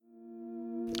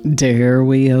Dare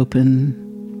we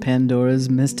open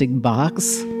Pandora's mystic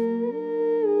box?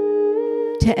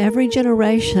 To every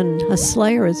generation, a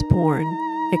slayer is born,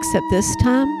 except this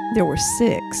time there were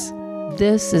 6.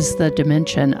 This is the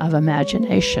dimension of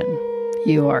imagination.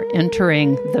 You are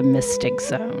entering the mystic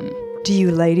zone. Do you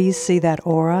ladies see that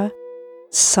aura?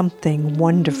 Something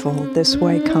wonderful this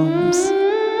way comes.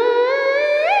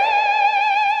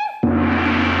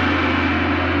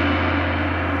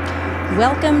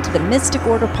 Welcome to the Mystic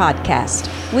Order podcast.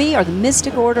 We are the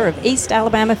Mystic Order of East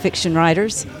Alabama fiction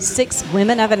writers, 6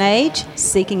 women of an age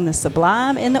seeking the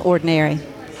sublime in the ordinary.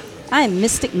 I am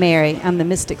Mystic Mary. I'm the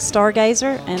Mystic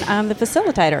Stargazer, and I'm the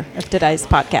facilitator of today's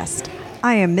podcast.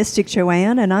 I am Mystic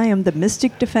Joanne, and I am the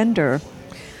Mystic Defender.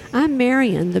 I'm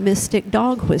Marion, the Mystic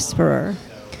Dog Whisperer.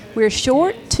 We're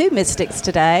short 2 mystics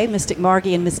today. Mystic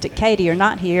Margie and Mystic Katie are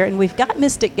not here, and we've got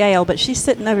Mystic Gail, but she's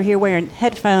sitting over here wearing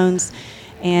headphones,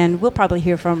 and we'll probably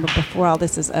hear from her before all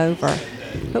this is over.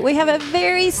 But we have a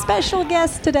very special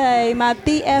guest today, my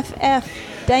BFF,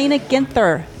 Dana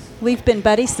Gynther. We've been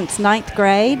buddies since 9th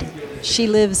grade. She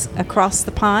lives across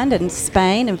the pond in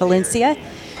Spain, in Valencia.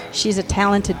 She's a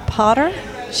talented potter.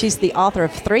 She's the author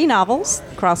of 3 novels,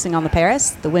 Crossing on the Paris,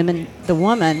 The Woman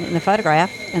in the Photograph,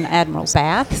 and Admiral's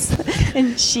Baths.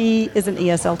 And she is an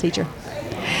ESL teacher.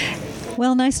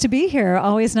 Well, nice to be here.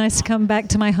 Always nice to come back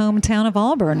to my hometown of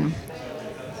Auburn.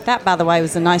 That, by the way,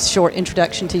 was a nice short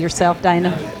introduction to yourself,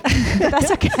 Dana. That's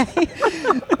okay.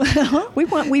 Well,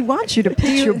 we want you to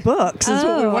pitch your books is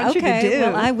what we want you to do.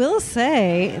 Well, I will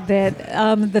say that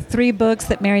the 3 books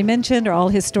that Mary mentioned are all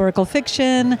historical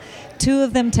fiction. 2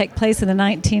 of them take place in the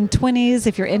 1920s,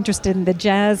 if you're interested in the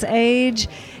jazz age.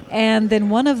 And then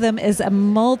one of them is a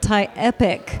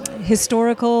multi-epic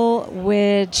historical,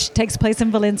 which takes place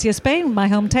in Valencia, Spain, my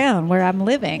hometown, where I'm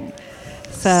living.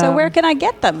 So where can I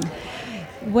get them?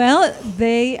 Well,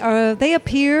 they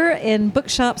appear in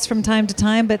bookshops from time to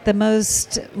time, but the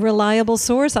most reliable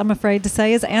source, I'm afraid to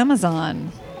say, is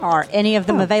Amazon. Are any of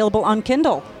them available on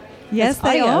Kindle? Yes,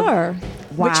 they are.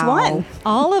 Wow. Which one?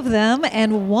 All of them,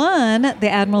 and one, The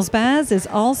Admiral's Baths, is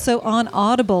also on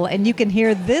Audible, and you can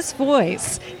hear this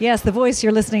voice, yes, the voice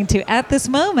you're listening to at this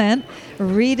moment,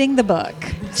 reading the book.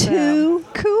 Too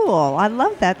cool. I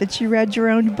love that you read your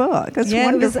own book. That's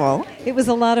wonderful. It was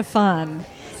a lot of fun.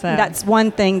 So. That's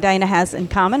one thing Dana has in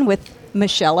common with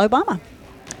Michelle Obama.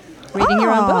 Reading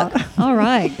your own book. All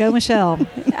right. Go, Michelle.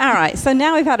 All right. So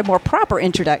now we've had a more proper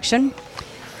introduction.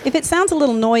 If it sounds a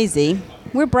little noisy,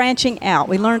 we're branching out.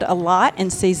 We learned a lot in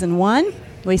season 1.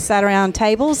 We sat around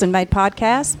tables and made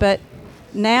podcasts. But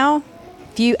now,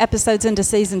 a few episodes into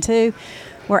season 2,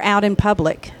 we're out in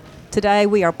public. Today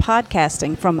we are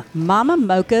podcasting from Mama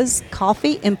Mocha's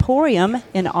Coffee Emporium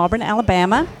in Auburn,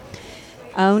 Alabama,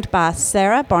 owned by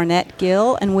Sarah Barnett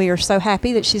Gill, and we are so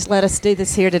happy that she's let us do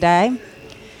this here today.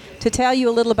 To tell you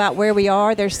a little about where we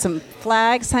are, there's some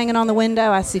flags hanging on the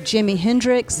window. I see Jimi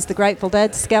Hendrix, the Grateful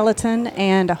Dead skeleton,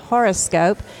 and a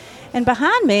horoscope. And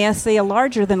behind me, I see a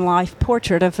larger-than-life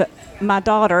portrait of my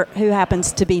daughter, who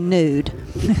happens to be nude.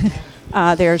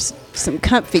 There's some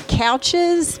comfy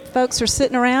couches. Folks are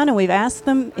sitting around, and we've asked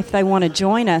them if they want to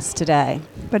join us today.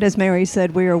 But as Mary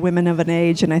said, we are women of an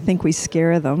age, and I think we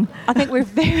scare them. I think we're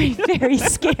very, very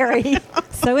scary.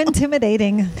 So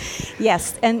intimidating.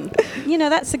 Yes, and,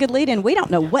 that's a good lead-in. We don't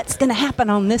know what's going to happen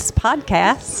on this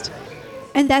podcast.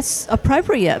 And that's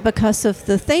appropriate because of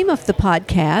the theme of the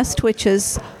podcast, which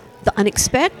is the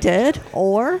unexpected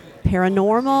or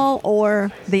paranormal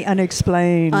or the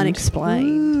unexplained.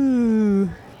 Unexplained. Ooh.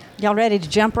 Y'all ready to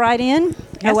jump right in?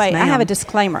 Yes, oh, wait, ma'am. I have a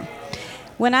disclaimer.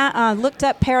 When I looked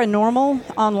up paranormal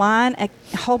online, a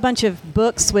whole bunch of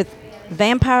books with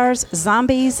vampires,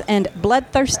 zombies, and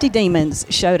bloodthirsty demons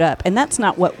showed up. And that's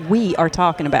not what we are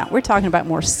talking about. We're talking about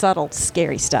more subtle,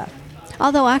 scary stuff.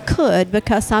 Although I could,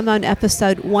 because I'm on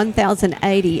episode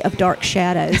 1080 of Dark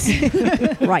Shadows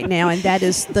right now, and that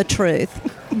is the truth.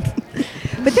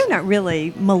 But they're not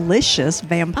really malicious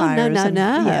vampires. Oh,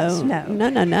 no. Yes,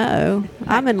 No.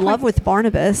 I'm in love with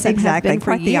Barnabas and exactly, have been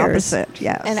for quite years. the opposite,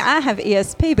 yes. And I have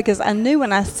ESP because I knew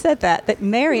when I said that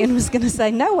Marion was going to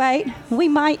say, no, wait, we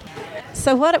might.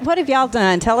 So what have y'all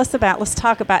done? Let's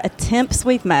talk about attempts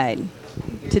we've made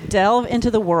to delve into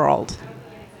the world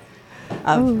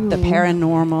of the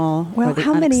paranormal. Well, or the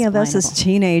how many of us as unexplainable.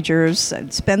 teenagers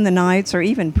spend the nights, or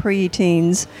even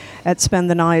pre-teens at spend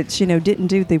the nights, didn't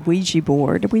do the Ouija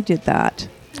board? We did that.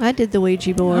 I did the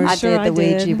Ouija board. I Sure, did the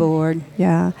Ouija did. board.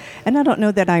 Yeah. And I don't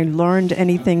know that I learned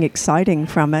anything exciting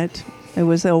from it. It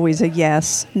was always a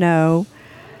yes, no.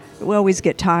 We always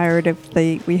get tired if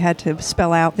we had to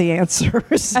spell out the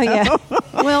answers. Oh, yeah.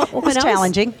 Well, It's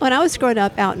challenging. when I was growing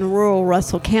up out in rural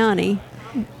Russell County,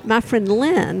 my friend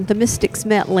Lynn, the Mystics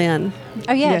met Lynn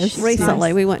Oh, yeah. Yes. she's recently.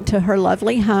 nice. We went to her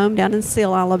lovely home down in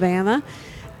Seal, Alabama.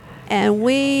 And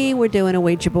we were doing a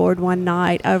Ouija board one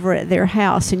night over at their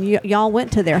house. And y'all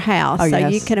went to their house. Oh, so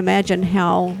yes. you can imagine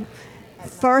how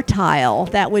fertile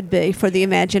that would be for the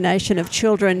imagination of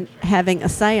children having a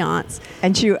seance.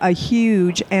 And a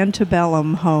huge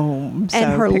antebellum home. So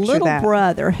And her picture little that.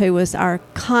 brother, who was our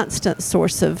constant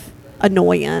source of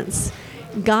annoyance,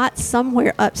 got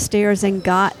somewhere upstairs and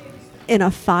got in a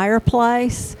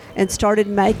fireplace and started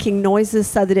making noises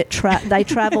so that they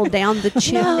traveled down the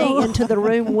chimney into the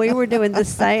room we were doing the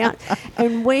seance.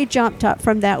 And we jumped up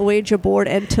from that Ouija board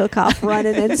and took off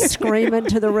running and screaming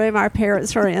to the room our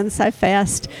parents were in so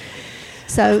fast.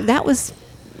 So that was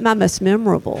my most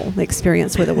memorable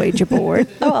experience with a Ouija board.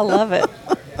 Oh, I love it.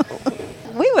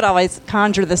 We would always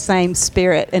conjure the same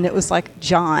spirit, and it was like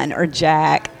John or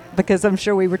Jack, because I'm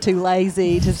sure we were too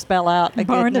lazy to spell out a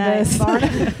Barnabas.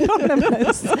 good name.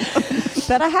 Barnabas.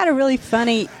 But I had a really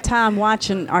funny time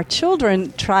watching our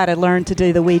children try to learn to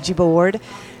do the Ouija board.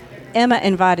 Emma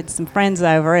invited some friends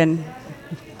over, and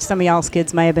some of y'all's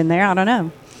kids may have been there, I don't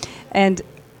know. And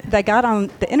they got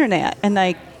on the internet, and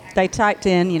they typed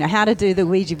in, how to do the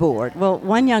Ouija board. Well,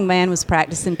 one young man was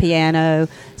practicing piano,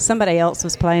 somebody else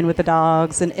was playing with the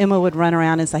dogs, and Emma would run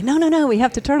around and say, no, we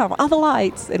have to turn off all the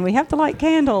lights, and we have to light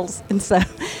candles. And so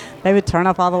they would turn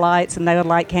off all the lights, and they would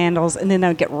light candles, and then they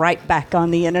would get right back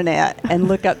on the internet and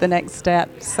look up the next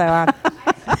step. So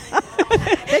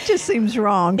That just seems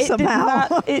wrong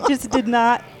somehow. it just did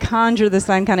not conjure the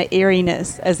same kind of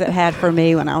eeriness as it had for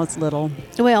me when I was little.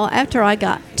 Well, after I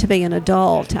got to be an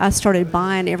adult, I started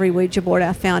buying every Ouija board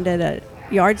I found at a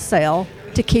yard sale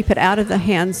to keep it out of the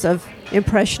hands of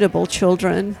impressionable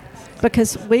children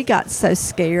because we got so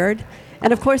scared.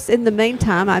 And of course, in the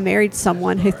meantime, I married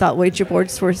someone who thought Ouija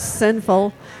boards were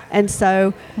sinful. And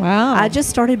so Wow. I just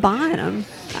started buying them.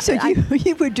 So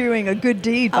you were doing a good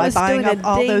deed I by was buying doing up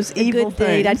all those evil good things.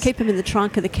 deed. I'd keep them in the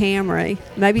trunk of the Camry.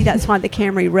 Maybe that's why the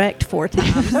Camry wrecked 4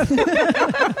 times.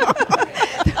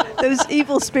 Those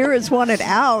evil spirits wanted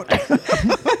out.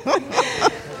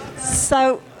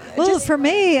 So, Well, for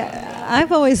me,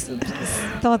 I've always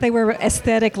thought they were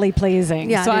aesthetically pleasing.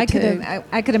 Yeah, so I I do could too.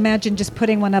 I could imagine just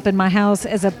putting one up in my house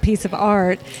as a piece of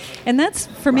art, and that's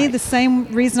for me the same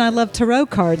reason I love tarot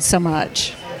cards so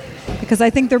much, because I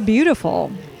think they're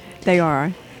beautiful. They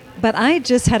are. But I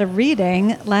just had a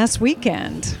reading last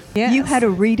weekend. Yes. You had a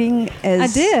reading I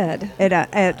did.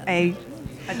 at a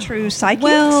true psychic.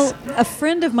 Well, a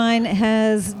friend of mine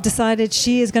has decided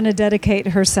she is going to dedicate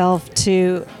herself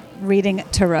to reading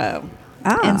tarot.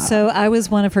 And so I was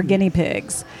one of her guinea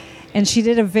pigs. And she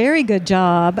did a very good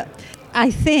job,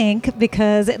 I think,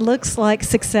 because it looks like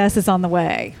success is on the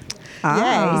way.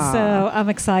 So I'm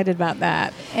excited about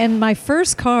that. And my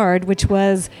first card, which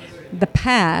was the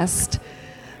past,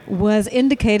 was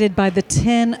indicated by the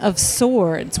 10 of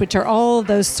swords, which are all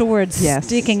those swords Yes.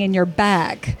 sticking in your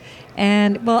back.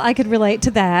 And, well, I could relate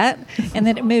to that. And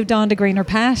then it moved on to greener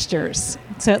pastures.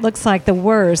 So it looks like the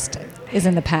worst is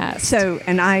in the past. So,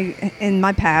 and I, in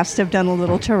my past, have done a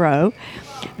little tarot.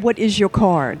 What is your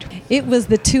card? It was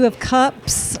the 2 of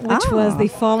Cups, which was the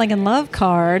falling in love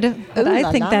card. But Ooh I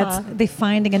la think la. that's the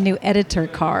finding a new editor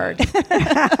card.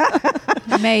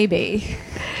 Maybe.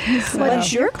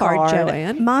 What's your card,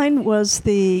 Joanne? Mine was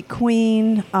the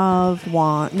Queen of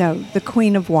Wands. No, the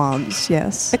Queen of Wands.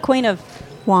 Yes, the Queen of,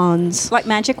 Wands. like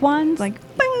magic wands? Like,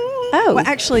 bing. Oh. Well,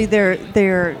 actually,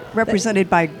 they're represented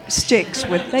by sticks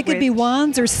with. They could be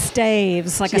wands or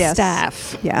staves, like a Yes.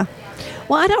 staff. Yeah.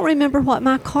 Well, I don't remember what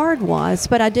my card was,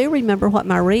 but I do remember what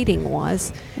my reading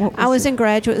was. What was I was it? in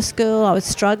graduate school. I was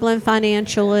struggling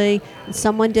financially. And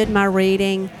someone did my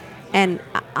reading. And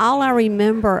all I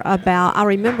remember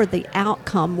the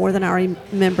outcome more than I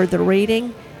remember the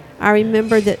reading. I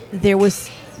remember that there was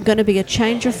going to be a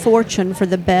change of fortune for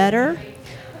the better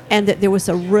and that there was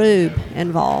a rube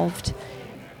involved.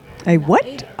 A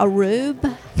what? A rube?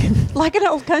 Like an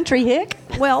old country hick?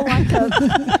 Well,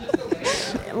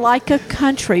 like a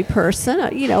country person,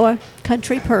 a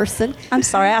country person. I'm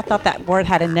sorry, I thought that word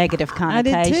had a negative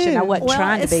connotation. too. I wasn't Well,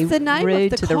 trying to it's be the name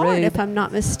rude of to the the card, rude. if I'm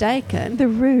not mistaken. The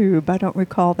Rube. I don't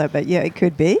recall that, but yeah, it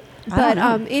could be. But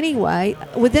anyway,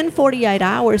 within 48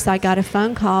 hours, I got a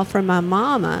phone call from my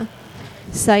mama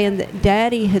saying that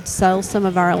Daddy had sold some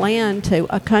of our land to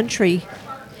a country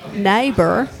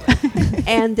neighbor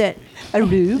and that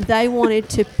they wanted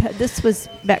to this was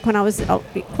back when I was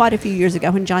quite a few years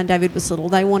ago when John David was little.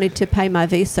 They wanted to pay my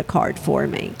Visa card for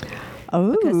me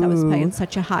Oh, because I was paying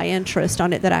such a high interest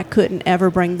on it that I couldn't ever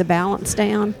bring the balance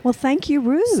down. Well, thank you,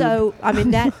 Rube. So, I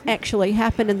mean, that actually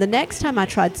happened. And the next time I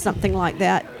tried something like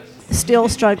that still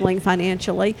struggling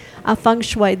financially, I feng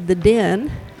shuied the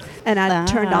den, and I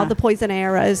turned all the poison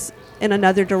arrows in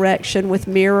another direction with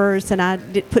mirrors, and I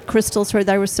put crystals where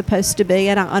they were supposed to be,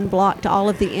 and I unblocked all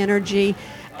of the energy.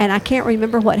 And I can't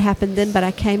remember what happened then, but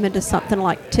I came into something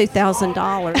like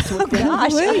 $2,000 within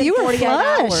Gosh, you were 48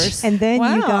 flush. hours. And then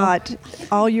you Wow. got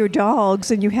all your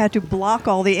dogs, and you had to block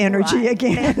all the energy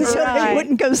again so they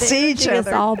wouldn't go see each It was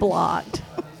other. all blocked.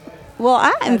 Well,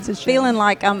 I am That's a shame. feeling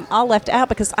like I'm all left out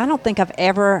because I don't think I've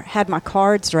ever had my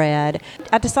cards read.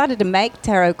 I decided to make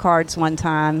tarot cards one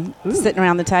time, sitting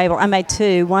around the table. I made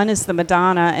two. One is the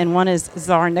Madonna, and one is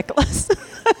Tsar Nicholas.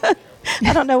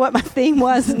 I don't know what my theme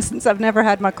was, and since I've never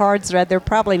had my cards read, they're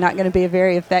probably not going to be a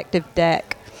very effective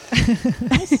deck.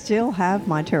 I still have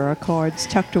my tarot cards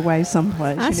tucked away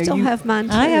someplace. I still have mine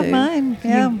too. I have mine.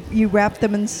 Yeah. You wrap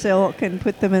them in silk and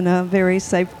put them in a very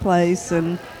safe place,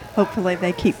 and hopefully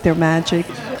they keep their magic.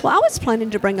 Well, I was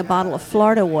planning to bring a bottle of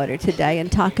Florida water today and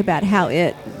talk about how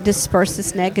it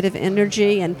disperses negative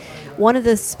energy. And one of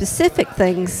the specific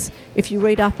things, if you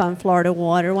read up on Florida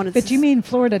water, But you mean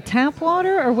Florida tap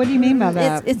water, or what do you mean by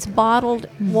that? It's bottled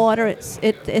water.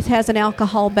 It has an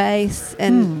alcohol base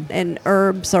and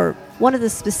herbs are one of the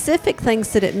specific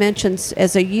things that it mentions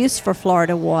as a use for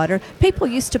Florida water. People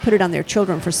used to put it on their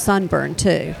children for sunburn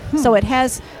too. So it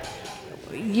has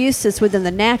uses within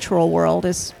the natural world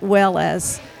as well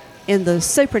as in the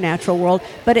supernatural world,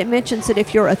 but it mentions that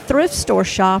if you're a thrift store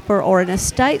shopper or an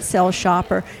estate sale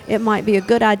shopper, it might be a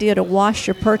good idea to wash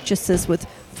your purchases with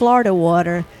Florida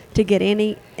water to get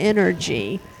any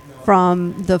energy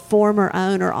from the former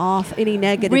owner off, any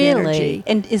negative energy.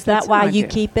 And is that That's why an you idea.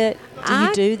 keep it? Do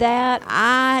you do that?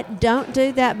 I don't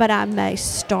do that, but I may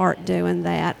start doing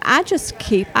that.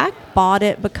 I bought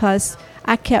it because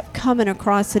I kept coming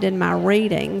across it in my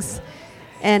readings.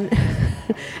 And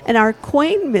and our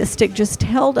queen mystic just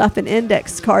held up an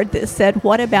index card that said,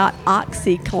 "What about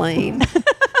OxyClean?"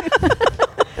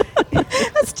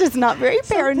 That's just not very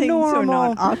Some things are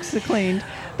not paranormal. OxyClean.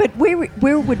 But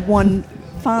where would one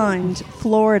find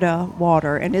Florida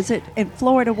water? And is it in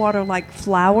Florida water like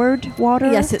flowered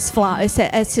water? Yes, it's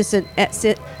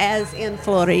as in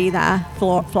Florida,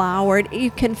 flowered.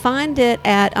 You can find it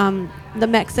at the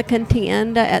Mexican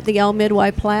Tienda at the El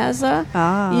Midway Plaza.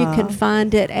 You can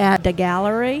find it at the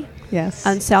Gallery Yes.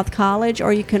 on South College,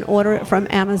 or you can order it from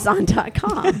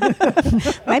Amazon.com.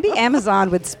 Maybe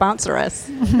Amazon would sponsor us.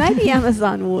 Maybe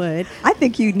Amazon would. I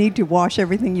think you need to wash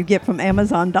everything you get from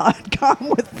Amazon.com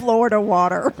with Florida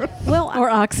water. Well, or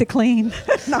OxyClean.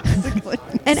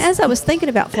 and as I was thinking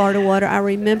about Florida water, I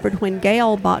remembered when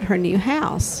Gail bought her new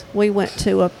house. We went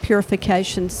to a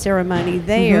purification ceremony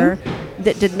there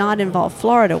that did not involve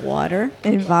Florida water.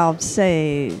 It involved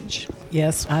sage.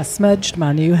 Yes, I smudged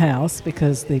my new house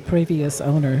because the previous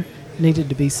owner needed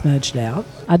to be smudged out.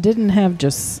 I didn't have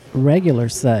just regular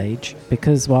sage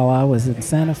because while I was in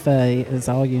Santa Fe, as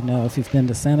all you know, if you've been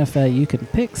to Santa Fe, you can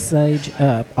pick sage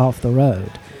up off the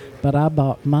road. But I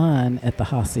bought mine at the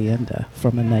hacienda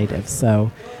from a native,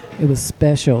 so it was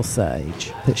special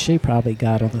sage that she probably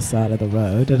got on the side of the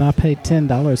road, and I paid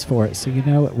 $10 for it, so you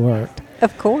know it worked.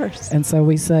 Of course. And so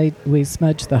we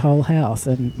smudged the whole house,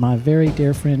 and my very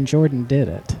dear friend Jordan did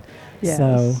it. Yes.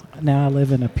 So now I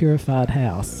live in a purified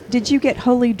house. Did you get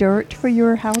holy dirt for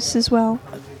your house as well?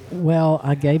 Well,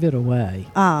 I gave it away.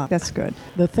 Ah, that's good.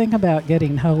 The thing about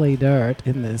getting holy dirt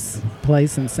in this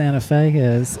place in Santa Fe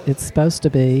is it's supposed to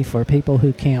be for people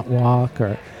who can't walk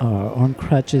or on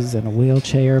crutches in a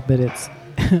wheelchair, but it's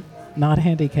not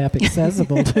handicap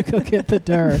accessible to go get the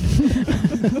dirt.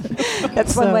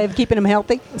 That's one way of keeping them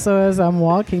healthy. So as I'm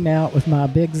walking out with my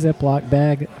big Ziploc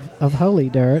bag of holy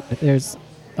dirt, there's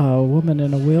a woman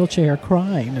in a wheelchair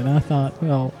crying, and I thought,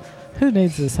 well, who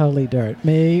needs this holy dirt,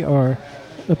 me or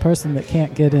the person that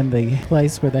can't get in the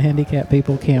place where the handicapped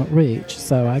people can't reach?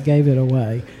 So I gave it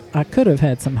away. I could have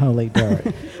had some holy dirt.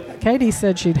 Katie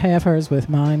said she'd have hers with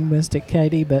mine, Mystic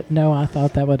Katie, but no, I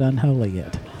thought that would unholy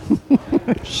it.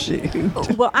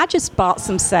 Shoot. Well, I just bought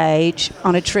some sage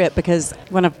on a trip because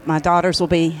one of my daughters will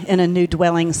be in a new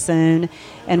dwelling soon,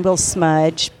 and we'll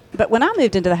smudge. But when I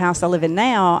moved into the house I live in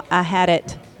now, I had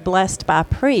it blessed by a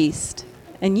priest,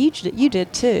 and you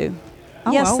did too.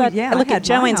 Oh, Yes, well, yeah, I look had at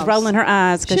Joanne's my house. rolling her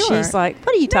eyes because Sure. she's like,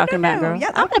 "What are you talking about, girl? Yeah,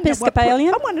 I'm an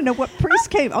Episcopalian." I want to know what priest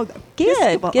came. Oh,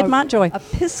 Good. Give Montjoy.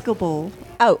 Episcopal.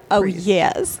 Oh, priest.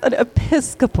 yes, an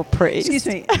Episcopal priest. Excuse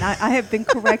me. And I have been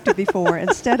corrected before.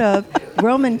 Instead of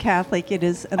Roman Catholic, it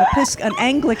is an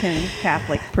Anglican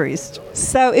Catholic priest.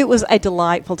 So it was a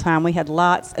delightful time. We had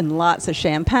lots and lots of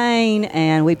champagne,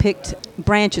 and we picked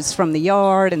branches from the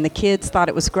yard, and the kids thought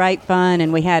it was great fun,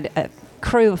 and we had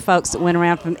crew of folks that went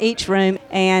around from each room,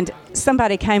 and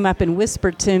somebody came up and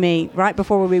whispered to me right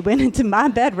before we went into my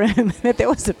bedroom that there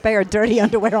was a pair of dirty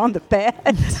underwear on the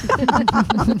bed.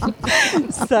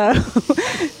 So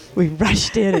we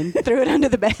rushed in and threw it under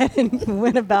the bed and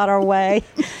went about our way.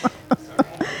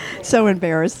 So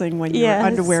embarrassing when your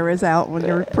underwear is out when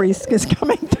your priest is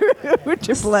coming through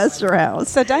to bless your house.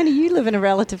 So, Dana, you live in a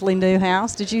relatively new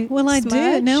house. Did you Well, I smudge?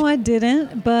 did. No, I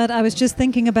didn't. But I was just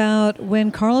thinking about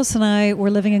when Carlos and I were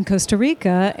living in Costa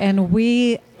Rica, and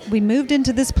we moved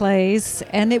into this place,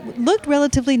 and it looked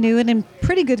relatively new and in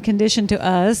pretty good condition to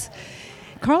us.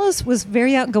 Carlos was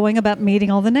very outgoing about meeting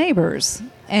all the neighbors.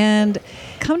 And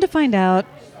come to find out,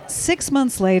 6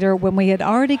 months later, when we had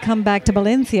already come back to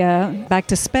Valencia, back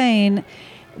to Spain,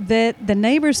 that the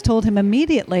neighbors told him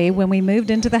immediately when we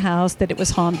moved into the house that it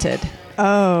was haunted.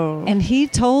 Oh. And he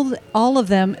told all of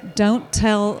them, don't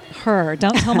tell her,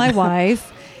 don't tell my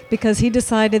wife, because he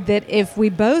decided that if we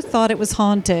both thought it was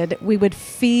haunted, we would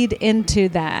feed into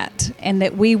that and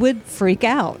that we would freak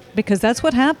out, because that's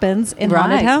what happens in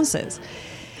haunted houses.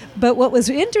 But what was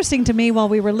interesting to me while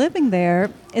we were living there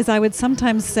is I would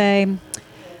sometimes say,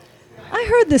 I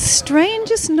heard the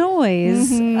strangest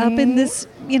noise up in this,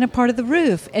 part of the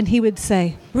roof. And he would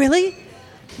say, really?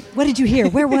 What did you hear?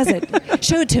 Where was it?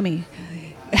 Show it to me.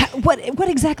 What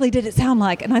exactly did it sound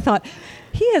like? And I thought,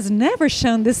 he has never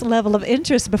shown this level of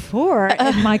interest before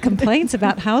in my complaints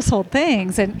about household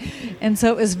things. And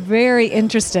so it was very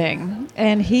interesting.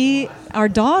 And our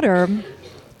daughter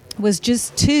was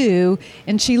just 2,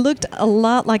 and she looked a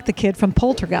lot like the kid from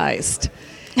Poltergeist.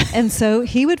 And so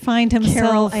he would find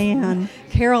himself...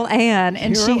 Carol Ann.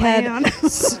 And she had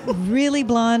really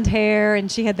blonde hair,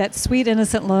 and she had that sweet,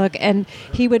 innocent look. And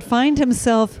he would find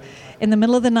himself in the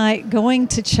middle of the night going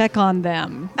to check on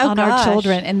them, our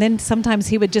children. And then sometimes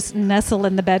he would just nestle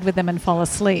in the bed with them and fall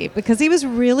asleep because he was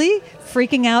really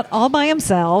freaking out all by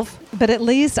himself. But at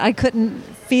least I couldn't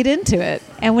feed into it.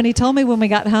 And when he told me when we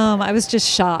got home, I was just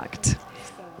shocked.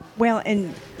 Well,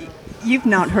 and you've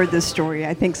not heard this story.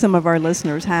 I think some of our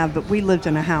listeners have, but we lived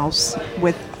in a house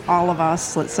with all of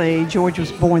us. Let's say George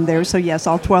was born there, so yes,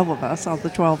 all 12 of us, all the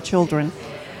 12 children,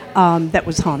 that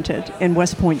was haunted in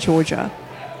West Point, Georgia.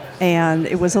 And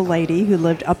it was a lady who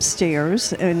lived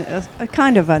upstairs in a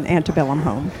kind of an antebellum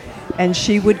home. And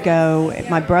she would go,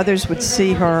 my brothers would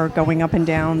see her going up and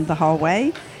down the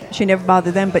hallway. She never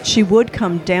bothered them, but she would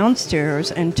come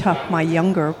downstairs and tuck my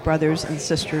younger brothers and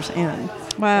sisters in.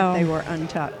 Wow. If they were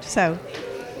untucked. So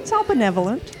it's all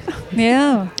benevolent.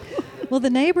 Yeah. Well, the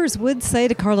neighbors would say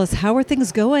to Carlos, how are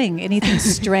things going? Anything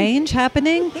strange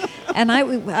happening? And I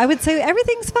would say,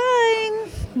 everything's fine.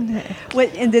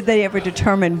 And did they ever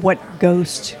determine what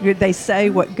ghost? Did they say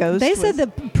what ghost? They said the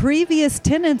previous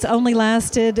tenants only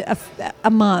lasted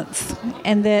a month,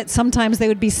 and that sometimes they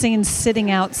would be seen sitting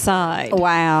outside.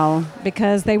 Wow.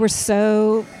 Because they were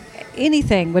so...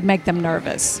 anything would make them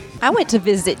nervous. I went to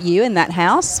visit you in that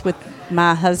house with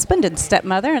my husband and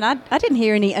stepmother, and I didn't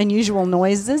hear any unusual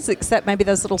noises except maybe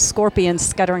those little scorpions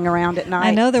scuttering around at night.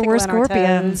 I know there were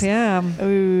scorpions, yeah.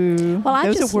 Ooh, well, I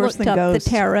those just are worse looked than up ghosts.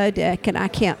 the tarot deck, and I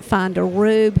can't find a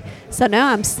rube. So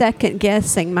now I'm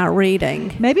second-guessing my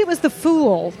reading. Maybe it was the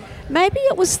Fool. Maybe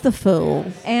it was the Fool.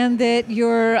 And that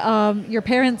your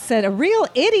parents said, a real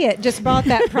idiot just bought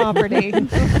that property.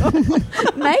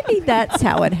 Maybe that's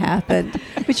how it happened.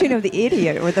 But the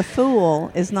idiot or the fool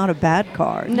is not a bad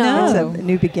card. No. It's a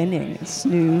new beginning. It's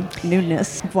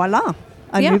newness. Voila.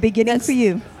 A new beginning for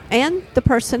you. And the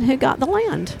person who got the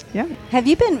land. Yeah. Have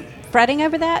you been fretting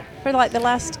over that for like the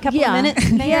last couple of minutes,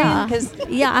 Marion?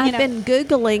 I've been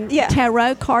Googling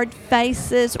tarot card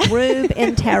faces, rube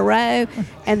in tarot,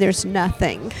 and there's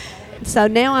nothing. So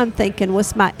now I'm thinking,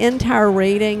 was my entire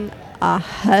reading a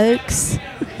hoax?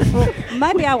 Well,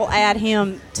 maybe I will add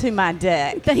him to my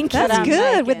deck. That's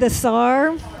good with the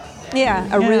Tsar. Yeah,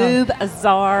 a rube, a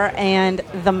czar, and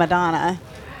the Madonna.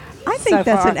 I think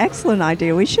that's an excellent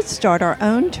idea. We should start our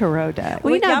own tarot deck.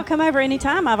 Well, y'all come over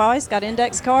anytime. I've always got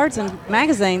index cards and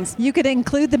magazines. You could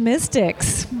include the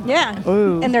mystics. Yeah.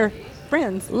 Ooh. And their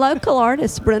friends. Local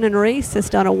artist Brennan Reese has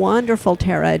done a wonderful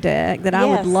tarot deck that I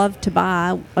would love to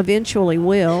buy. Eventually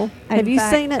will. Have you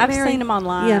seen it, I've Mary? seen them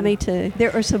online. Yeah, me too.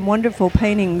 There are some wonderful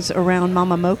paintings around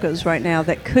Mama Mocha's right now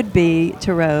that could be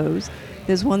tarots.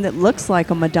 There's one that looks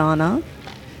like a Madonna.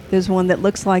 There's one that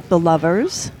looks like the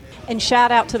Lovers. And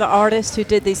shout out to the artist who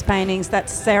did these paintings.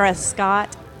 That's Sarah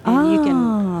Scott. And you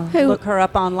can look her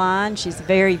up online. She's a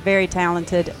very, very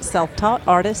talented self-taught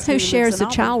artist. Who shares a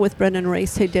child with Brennan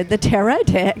Reese who did the tarot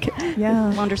deck.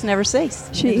 Yeah. Wonders never cease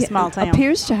in She a small town.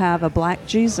 appears to have a black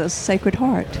Jesus Sacred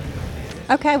Heart.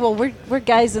 Okay, well, we're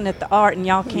gazing at the art, and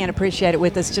y'all can't appreciate it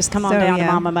with us. Just come on down to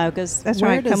Mama Mocha's. That's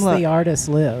Where right. does Come look. the artist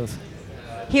live?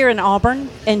 Here in Auburn,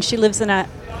 and she lives in a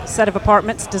set of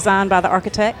apartments designed by the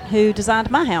architect who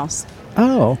designed my house.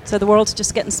 Oh, So the world's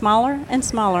just getting smaller and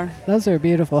smaller. those are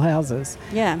beautiful houses.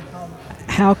 Yeah.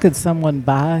 How could someone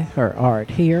buy her art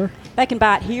here? They can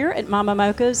buy it here at Mama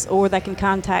Mocha's, or they can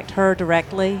contact her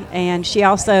directly. And she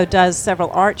also does several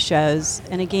art shows.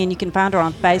 And again, you can find her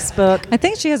on Facebook. I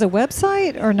think she has a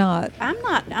website or not.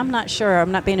 I'm not sure.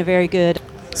 I'm not being a very good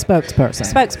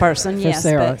spokesperson. For Yes,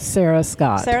 Sarah. but Sarah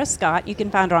Scott. Sarah Scott. You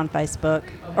can find her on Facebook,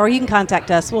 or you can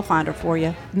contact us. We'll find her for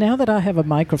you. Now that I have a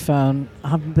microphone,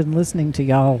 I've been listening to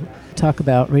y'all talk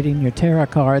about reading your tarot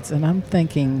cards, and I'm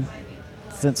thinking,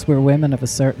 since we're women of a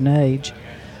certain age,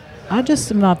 I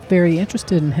just am not very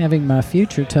interested in having my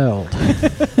future told.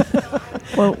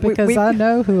 Well, Because I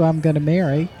know who I'm going to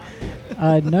marry.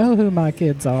 I know who my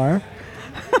kids are.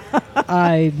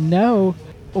 I know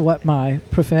what my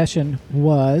profession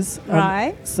was.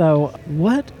 Right. So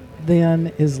what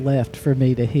then is left for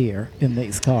me to hear in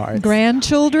these cards?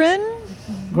 Grandchildren?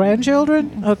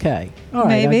 Grandchildren? Okay. All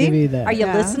right, Maybe. I'll give you that. Are you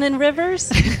Yeah. listening,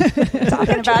 Rivers? I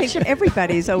Talking about think your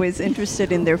everybody's always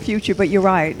interested in their future, but you're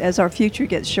right. As our future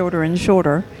gets shorter and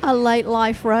shorter, A late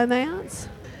life romance.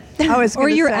 I was Or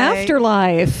gonna your say,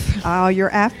 afterlife? Oh, your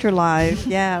afterlife.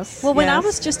 Yes. Well, when I yes.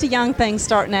 was just a young thing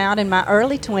starting out in my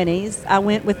early 20s, I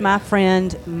went with my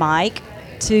friend Mike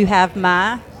to have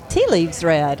my tea leaves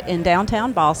read in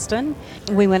downtown Boston.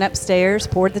 We went upstairs,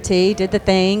 poured the tea, did the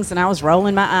things, and I was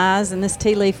rolling my eyes, and this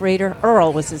tea leaf reader,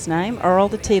 Earl was his name, Earl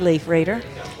the tea leaf reader,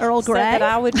 Earl said Grey. that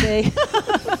I would be...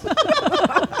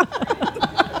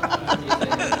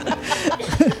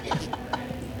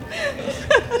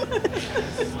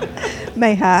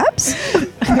 Mayhaps.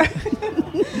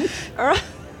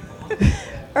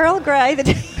 Earl Grey, the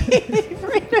tea leaf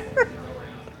reader.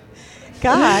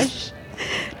 Gosh.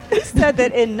 He said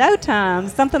that in no time,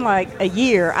 something like a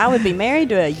year, I would be married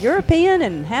to a European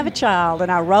and have a child.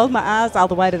 And I rolled my eyes all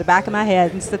the way to the back of my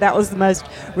head and said that was the most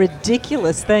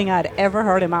ridiculous thing I'd ever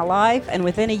heard in my life. And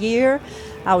within a year,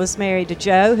 I was married to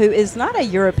Joe, who is not a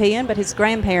European, but his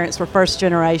grandparents were first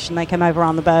generation. They came over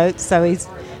on the boat, so he's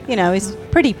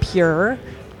pretty pure.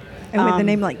 And with a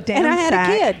name like Dan And I had Sack.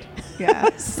 a kid. Yeah.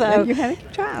 So And you had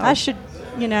a child. I should,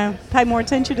 pay more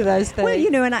attention to those things.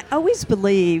 Well, and I always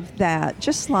believe that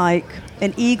just like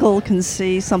an eagle can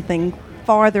see something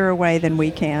farther away than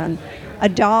we can, a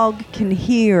dog can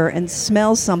hear and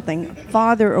smell something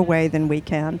farther away than we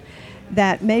can,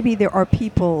 that maybe there are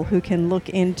people who can look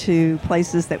into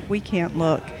places that we can't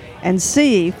look and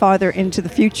see farther into the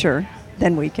future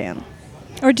than we can.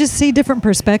 Or just see different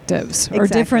perspectives or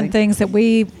Exactly. different things that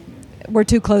we're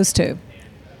too close to.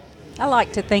 I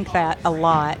like to think that a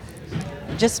lot.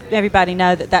 Just everybody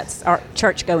know that that's our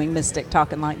church-going mystic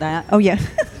talking like that. Oh, yeah.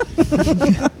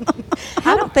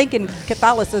 I don't think in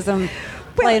Catholicism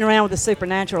playing around with the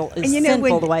supernatural is And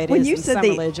sinful the way it when is you in said some the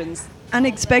religions.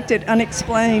 unexpected,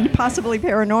 unexplained, possibly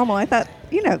paranormal, I thought,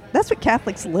 that's what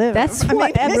Catholics live. That's I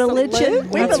what mean, religion.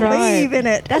 We That's believe in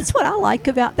it. That's what I like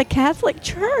about the Catholic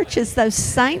Church is those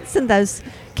saints and those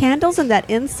candles and that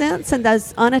incense and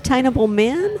those unattainable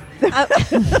men.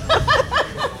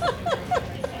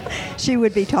 She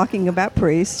would be talking about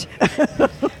priests,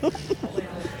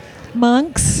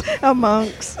 Monks.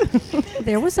 monks.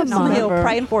 There was a On the monk. hill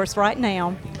praying for us right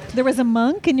now. There was a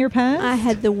monk in your past? I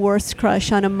had the worst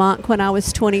crush on a monk when I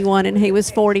was 21 and he was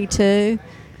 42.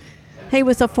 He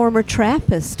was a former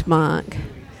Trappist monk.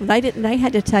 They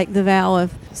had to take the vow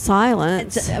of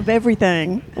silence. Of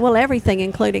everything. Well, everything,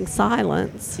 including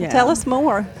silence. Yeah. Tell us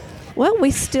more. Well,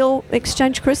 we still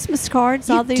exchange Christmas cards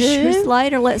all these years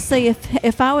later. Let's see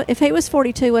if he was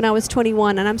 42 when I was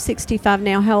 21 and I'm 65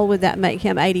 now. How old would that make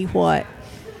him? 80 what?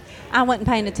 I wasn't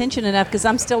paying attention enough because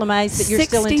I'm still amazed that you're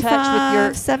still in touch with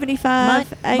your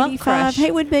 75, monk 85. crush. He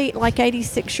would be like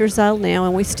 86 years old now,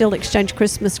 and we still exchange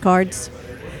Christmas cards.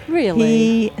 Really.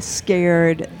 He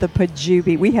scared the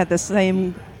pajubi. We had the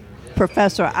same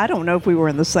professor. I don't know if we were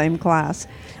in the same class.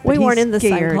 We but he weren't in the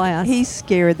same scared- class. He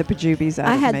scared the pajubis out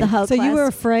I of had me. the whole So class. you were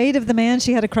afraid of the man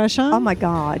she had a crush on? Oh, my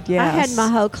God, yes. I had my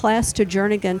whole class to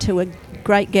Jernigan to a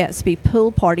Great Gatsby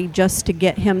pool party just to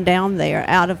get him down there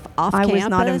off I campus. was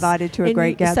not invited to a And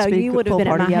Great so Gatsby you would have pool been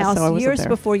at party, my yes, house so I wasn't years there.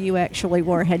 before you actually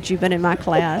were, had you been in my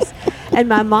class. And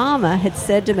my mama had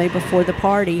said to me before the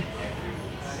party,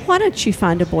 why don't you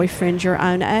find a boyfriend your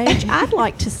own age? I'd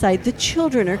like to say the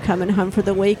children are coming home for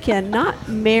the weekend, not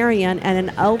Marion and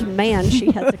an old man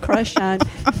she has a crush on.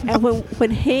 And when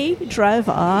he drove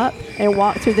up and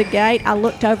walked through the gate, I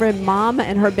looked over and Mama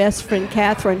and her best friend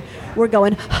Catherine were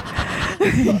going,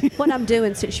 What I'm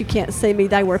doing, since you can't see me,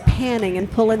 they were panning and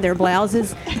pulling their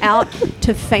blouses out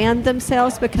to fan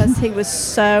themselves because he was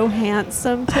so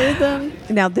handsome to them.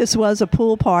 Now, this was a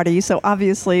pool party, so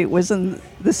obviously it was in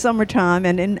the summertime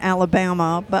and in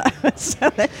Alabama, but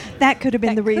so that could have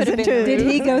been the reason, too. Did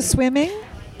he go swimming?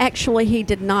 Actually, he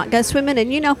did not go swimming,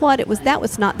 and you know what? That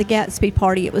was not the Gatsby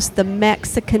party. It was the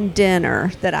Mexican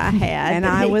dinner that I had. And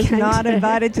I was not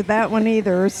invited to that one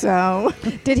either, so.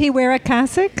 Did he wear a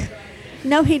cassock?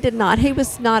 No, he did not. He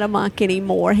was not a monk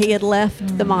anymore. He had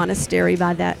left the monastery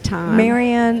by that time.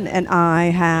 Marion and I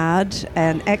had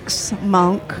an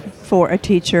ex-monk for a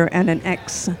teacher and an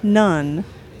ex-nun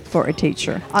for a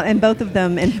teacher, and both of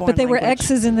them in foreign But they were language.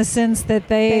 exes in the sense that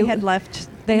they had left.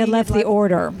 They had left the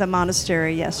order. The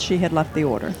monastery, yes, she had left the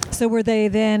order. So were they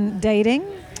then dating?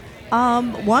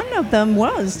 One of them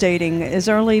was dating as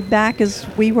early back as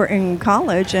we were in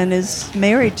college and is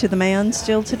married to the man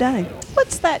still today.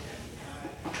 What's that?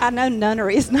 I know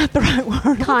nunnery is not the right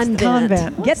word.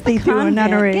 Convent. Get thee to a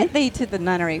nunnery. Get thee to the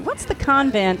nunnery. What's the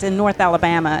convent in North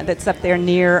Alabama that's up there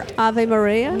near Ave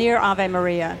Maria? Near Ave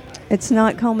Maria. It's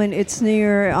not Coleman. It's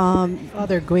near.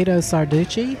 Father Guido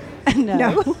Sarducci.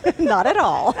 No, not at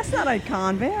all. That's not a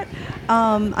convent.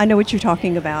 I know what you're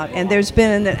talking about. And there's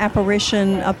been an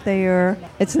apparition up there.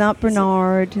 It's not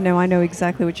Bernard. No, I know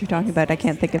exactly what you're talking about. I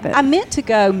can't think of it. I meant to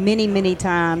go many, many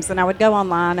times, and I would go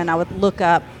online and I would look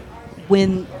up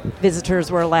when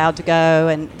visitors were allowed to go.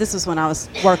 And this was when I was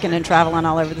working and traveling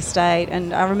all over the state.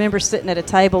 And I remember sitting at a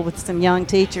table with some young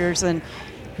teachers and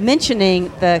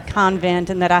mentioning the convent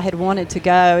and that I had wanted to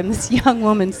go. And this young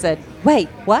woman said, "Wait,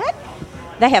 what?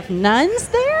 They have nuns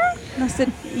there?" And I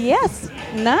said, "Yes,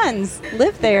 nuns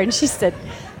live there." And she said,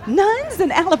 "Nuns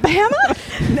in Alabama?"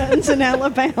 Nuns in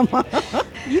Alabama.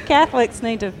 You Catholics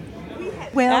need to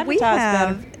Well, we advertise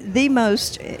have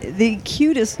the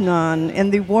cutest nun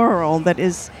in the world that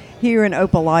is here in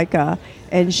Opelika,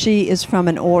 and she is from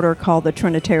an order called the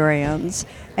Trinitarians,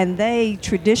 and they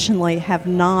traditionally have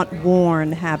not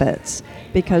worn habits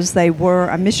because they were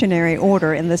a missionary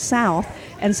order in the South,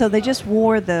 and so they just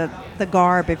wore the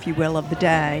garb, if you will, of the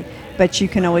day. But you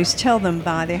can always tell them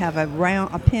by they have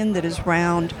a pin that is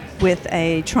round with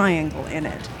a triangle in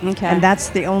it. Okay. And that's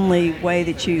the only way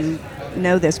that you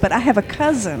know this. But I have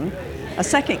a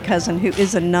second cousin who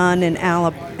is a nun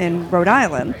in Rhode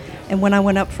Island. And when I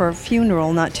went up for a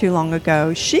funeral not too long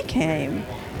ago, she came,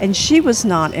 and she was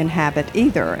not in habit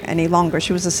either any longer.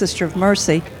 She was a Sister of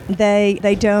Mercy. They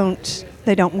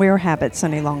don't wear habits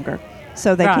any longer,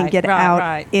 so they can get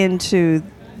out into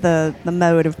the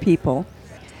mode of people.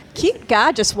 Cute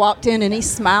guy just walked in and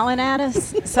he's smiling at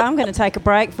us. So I'm going to take a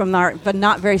break from the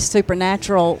not very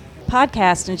supernatural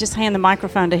podcast and just hand the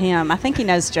microphone to him. I think he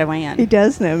knows Joanne. He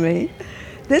does know me.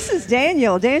 This is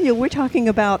Daniel. Daniel, we're talking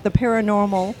about the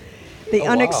paranormal, the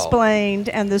unexplained,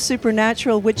 and the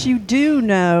supernatural, which you do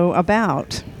know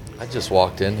about. I just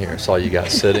walked in here, saw you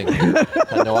guys sitting. I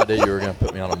had no idea you were going to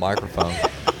put me on a microphone.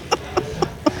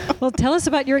 Well, tell us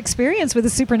about your experience with the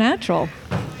supernatural.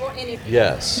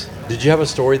 Yes. Did you have a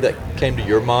story that came to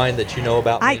your mind that you know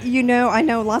about me? I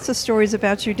know lots of stories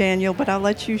about you, Daniel, but I'll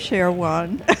let you share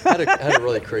one. I had a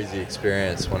really crazy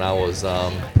experience when I was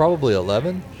probably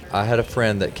 11. I had a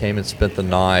friend that came and spent the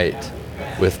night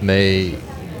with me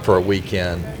for a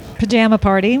weekend. Pajama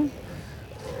party.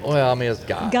 Well, I mean, it's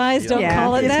guys. Guys don't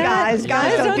call it it's that.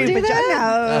 Guys don't do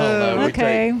that. I don't know.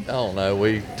 Okay. I don't know.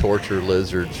 We torture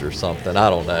lizards or something. I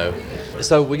don't know.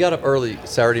 So we got up early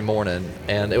Saturday morning,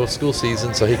 and it was school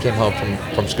season, so he came home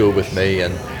from school with me.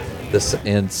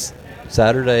 And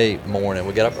Saturday morning,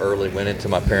 we got up early, went into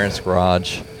my parents'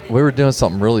 garage. We were doing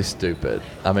something really stupid.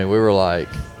 I mean, we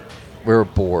were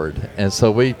bored. And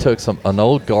so we took an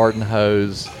old garden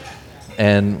hose,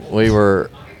 and we were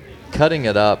cutting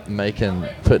it up,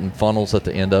 putting funnels at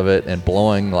the end of it and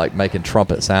blowing, like making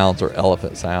trumpet sounds or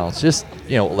elephant sounds. Just,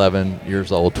 11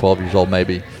 years old, 12 years old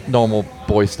maybe. Normal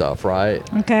boy stuff, right?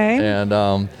 Okay.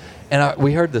 And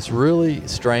we heard this really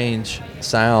strange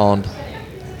sound,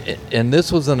 and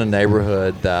this was in a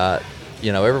neighborhood that,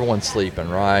 everyone's sleeping,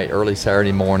 right? Early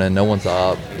Saturday morning, no one's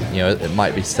up. It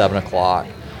might be 7 o'clock.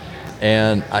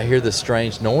 And I hear this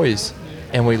strange noise,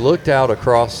 and we looked out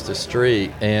across the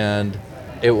street, and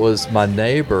it was my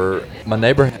neighbor. My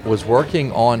neighbor was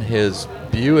working on his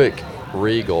Buick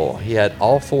Regal. He had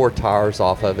all 4 tires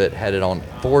off of it, had it on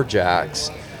 4 jacks,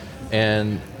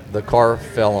 and the car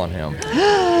fell on him.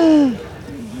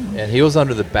 And he was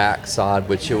under the back side,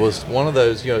 which it was one of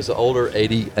those, it's the older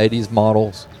 80s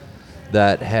models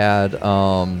that had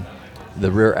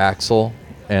the rear axle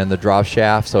and the drive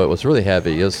shaft, so it was really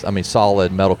heavy. It was,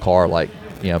 solid metal car, like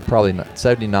probably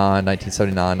 79,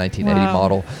 1979, 1980 Wow.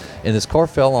 model. And this car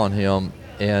fell on him,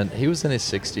 and he was in his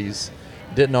 60s.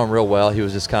 Didn't know him real well. He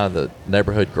was just kind of the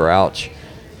neighborhood grouch.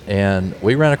 And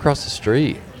we ran across the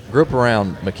street. Grew up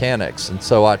around mechanics, and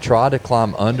so I tried to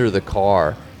climb under the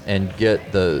car and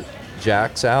get the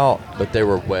jacks out, but they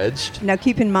were wedged. Now,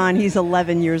 keep in mind, he's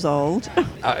 11 years old.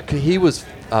 He was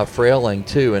frailing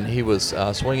too, and he was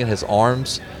swinging his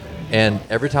arms, and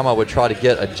every time I would try to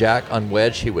get a jack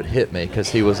unwedged, he would hit me because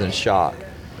he was in shock.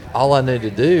 All I needed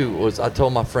to do was, I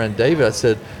told my friend David, I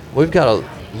said, we've got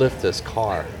to lift this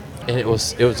car. And it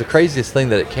was the craziest thing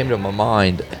that it came to my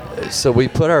mind. So we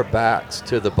put our backs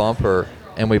to the bumper,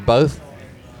 and we both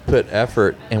put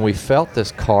effort, and we felt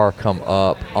this car come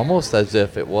up almost as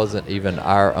if it wasn't even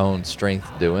our own strength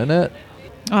doing it.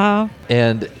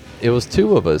 And it was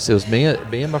two of us. It was me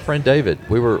and my friend David.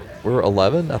 We were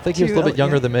 11. I think he was a little bit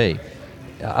younger than me.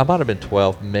 I might have been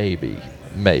 12, maybe.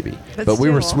 But we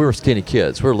were skinny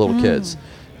kids. We were little kids.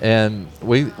 And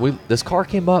we this car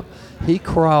came up. He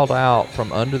crawled out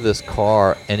from under this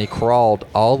car, and he crawled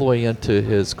all the way into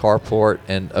his carport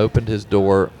and opened his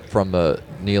door from a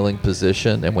kneeling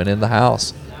position and went in the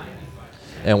house.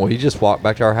 And we just walked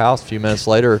back to our house. A few minutes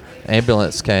later,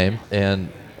 ambulance came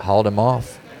and hauled him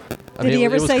off. Did he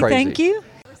ever say crazy. thank you?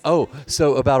 Oh,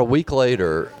 so about a week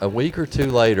or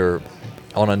two later,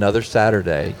 on another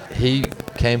Saturday, he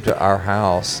came to our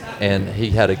house, and he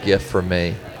had a gift for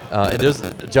me.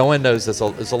 Joanne knows this.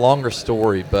 It's a longer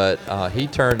story, but he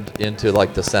turned into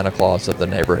like the Santa Claus of the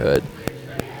neighborhood,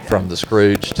 from the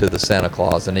Scrooge to the Santa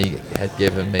Claus, and he had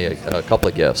given me a couple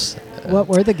of gifts. What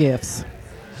were the gifts?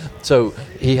 So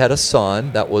he had a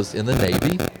son that was in the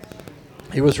Navy.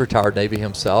 He was retired Navy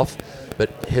himself, but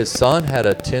his son had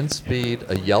a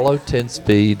yellow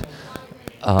 10-speed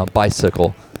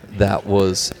bicycle that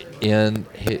was in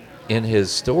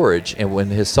his storage, and when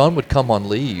his son would come on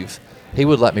leave, he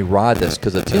would let me ride this,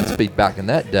 because a 10-speed back in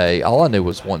that day, all I knew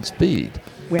was one speed.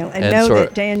 Well, and know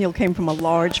that Daniel came from a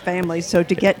large family, so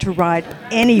to get to ride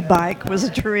any bike was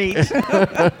a treat.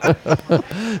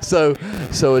 So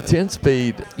a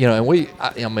 10-speed,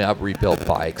 and I rebuilt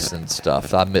bikes and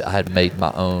stuff. I had made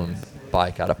my own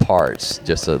bike out of parts,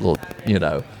 just a little,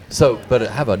 So, but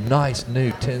have a nice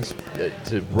new 10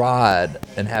 to ride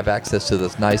and have access to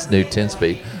this nice new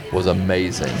 10-speed was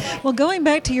amazing. Well, going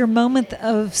back to your moment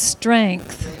of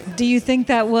strength, do you think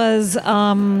that was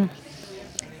an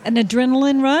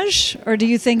adrenaline rush, or do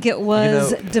you think it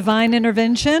was divine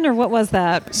intervention, or what was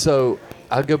that? So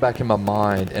I go back in my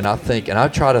mind, and I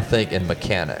try to think in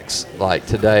mechanics. Like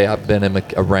today, I've been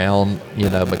around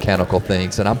mechanical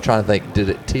things, and I'm trying to think: did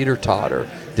it teeter-totter?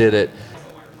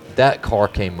 That car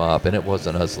came up, and it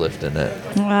wasn't us lifting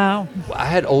it. Wow. I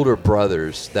had older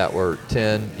brothers that were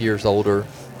 10 years older.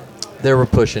 They were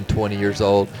pushing 20 years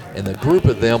old, and the group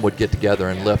of them would get together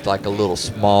and lift like a little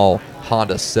small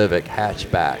Honda Civic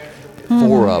hatchback. Mm-hmm.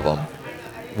 4 of them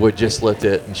would just lift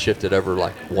it and shift it over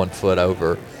like 1 foot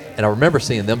over. And I remember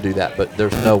seeing them do that, but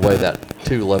there's no way that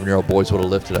 2 11-year-old boys would have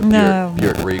lifted a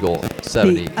Buick Regal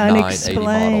 79, 80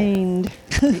 model.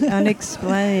 The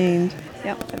unexplained.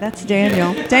 Yep, that's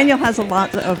Daniel. Daniel has a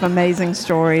lot of amazing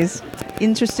stories.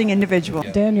 Interesting individual.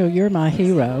 Daniel, you're my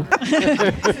hero.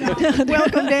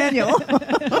 Welcome, Daniel.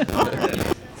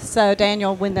 So,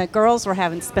 Daniel, when the girls were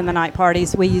having spend-the-night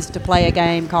parties, we used to play a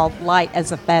game called Light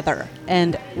as a Feather.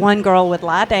 And one girl would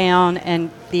lie down, and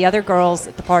the other girls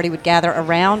at the party would gather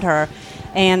around her,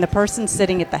 and the person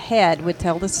sitting at the head would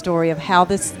tell the story of how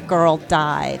this girl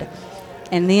died.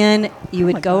 And then you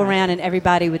would go around, and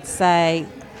everybody would say,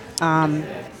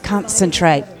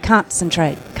 concentrate,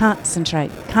 concentrate,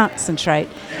 concentrate, concentrate.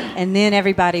 And then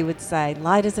everybody would say,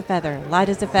 light as a feather, light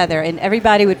as a feather. And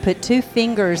everybody would put 2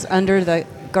 fingers under the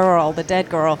girl, the dead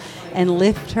girl, and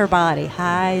lift her body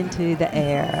high into the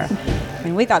air.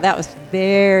 And we thought that was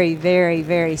very, very,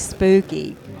 very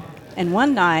spooky. And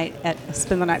one night at a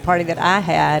spend-the-night party that I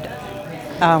had,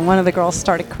 one of the girls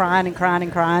started crying and crying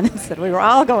and crying and said we were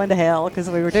all going to hell because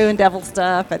we were doing devil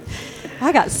stuff. And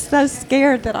I got so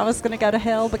scared that I was going to go to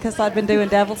hell because I'd been doing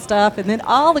devil stuff. And then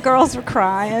all the girls were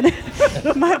crying.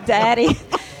 My daddy,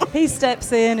 he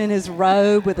steps in his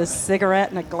robe with a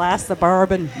cigarette and a glass of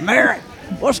bourbon. Mary,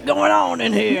 what's going on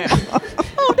in here?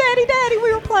 Oh, Daddy,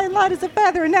 we were playing light as a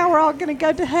feather, and now we're all going to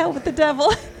go to hell with the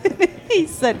devil. He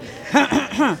said,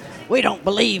 we don't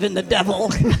believe in the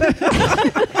devil.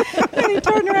 And he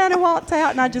turned around and walked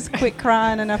out, and I just quit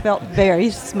crying, and I felt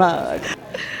very smug.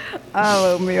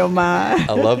 Oh, my.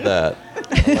 I love that.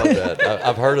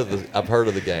 I've heard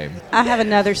of the game. I have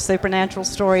another supernatural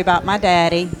story about my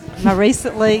daddy. My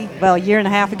recently, a year and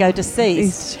a half ago,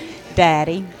 deceased.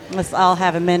 Daddy. Let's all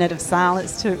have a minute of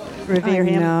silence to revere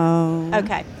him. No.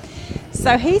 Okay.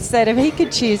 So he said if he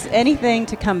could choose anything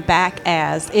to come back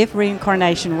as if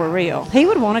reincarnation were real, he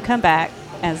would want to come back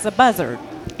as a buzzard.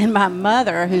 And my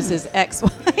mother, who's his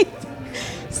ex-wife,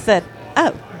 said,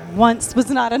 "Oh, once was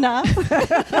not enough."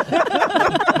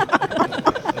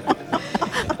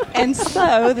 And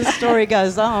so the story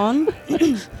goes on.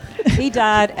 He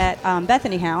died at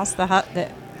Bethany House, the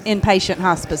inpatient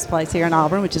hospice place here in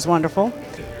Auburn, which is wonderful.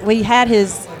 We had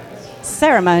his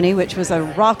ceremony, which was a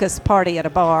raucous party at a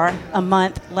bar, a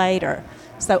month later.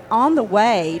 So on the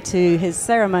way to his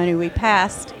ceremony, we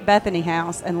passed Bethany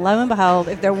House, and lo and behold,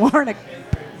 if there weren't a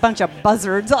bunch of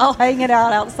buzzards all hanging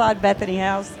out outside Bethany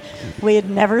House, we had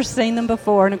never seen them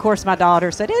before. And of course, my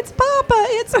daughter said, "It's Papa,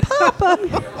 it's Papa."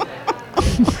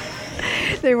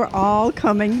 They were all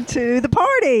coming to the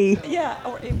party. Yeah.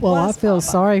 Well, I feel Papa.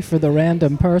 sorry for the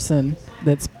random person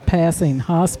that's passing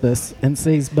hospice and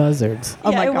sees buzzards.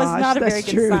 Oh my it was gosh, not a that's very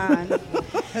good true. sign.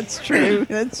 That's true.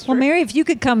 That's true. Well, Mary, if you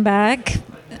could come back,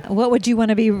 what would you want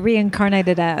to be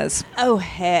reincarnated as? Oh,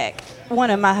 heck.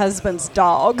 One of my husband's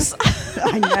dogs.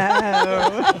 I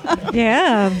know.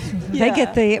 Yeah, they Yeah.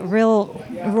 get the real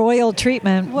royal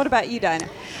treatment. What about you, Dana?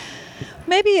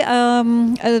 Maybe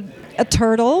a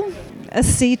turtle, a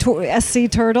sea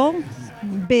turtle,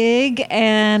 big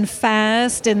and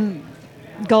fast and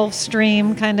Gulf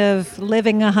Stream, kind of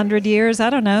living 100 years. I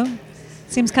don't know.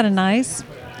 Seems kind of nice.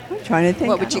 I'm trying to think.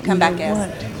 What would you come back as?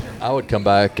 I would come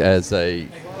back as a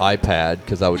iPad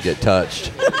because I would get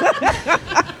touched.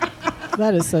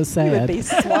 That is so You would sad. be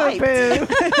swiped.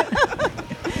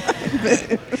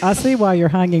 I see why you're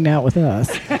hanging out with us.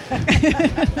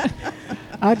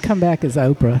 I'd come back as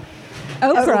Oprah.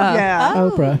 Oprah. Yeah.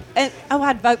 Oprah. And,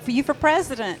 I'd vote for you for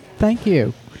president. Thank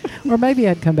you. Or maybe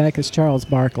I'd come back as Charles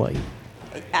Barkley.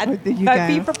 I'd there you vote go.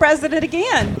 for you for president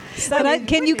again. So But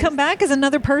can you come back as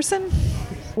another person?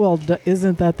 Well,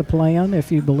 isn't that the plan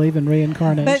if you believe in But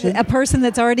reincarnation? a person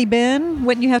that's already been?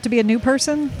 Wouldn't you have to be a new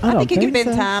person? I I don't think you can bend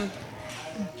so. time.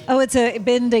 Oh, it's a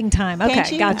bending time. Okay,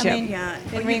 Can't you? gotcha. I mean, Yeah.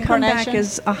 in You come back reincarnation.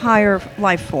 as a higher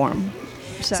life form.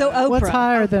 so Oprah. What's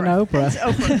higher than Oprah?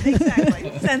 Oprah, exactly.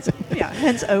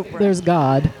 Hence Oprah. There's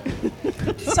God.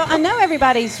 So I know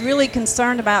everybody's really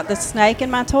concerned about the snake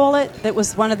in my toilet. That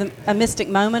was a mystic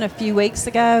moment a few weeks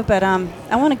ago. But I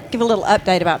want to give a little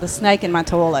update about the snake in my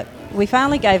toilet. We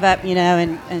finally gave up,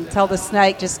 and told the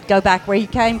snake just go back where you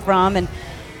came from. And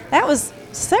that was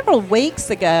several weeks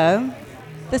ago.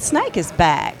 The snake is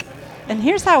back. And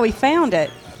here's how we found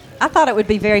it. I thought it would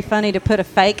be very funny to put a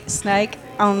fake snake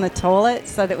on the toilet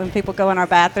so that when people go in our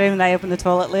bathroom and they open the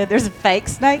toilet lid, there's a fake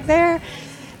snake there.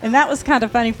 And that was kind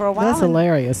of funny for a while. That's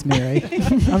hilarious, Mary.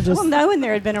 I'm just. Well, knowing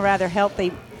there had been a rather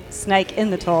healthy snake in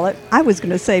the toilet. I was going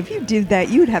to say, if you did that,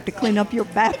 you'd have to clean up your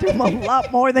bathroom a lot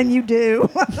more than you do.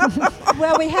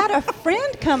 Well, we had a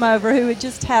friend come over who had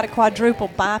just had a quadruple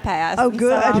bypass. Oh, And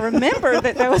good. So I remembered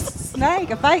that there was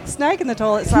a fake snake in the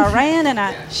toilet. So I ran and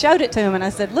I showed it to him and I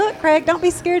said, "Look, Craig, don't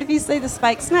be scared if you see this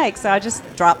fake snake." So I just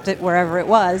dropped it wherever it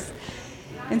was.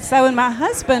 And so when my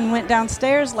husband went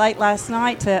downstairs late last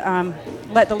night to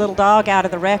let the little dog out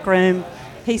of the rec room,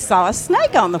 he saw a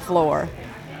snake on the floor.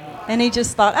 And he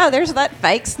just thought, "Oh, there's that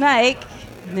fake snake."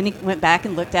 And then he went back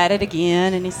and looked at it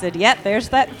again, and he said, "Yep, there's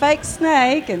that fake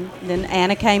snake." And then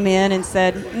Anna came in and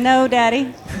said, "No,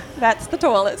 Daddy, that's the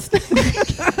toilet snake."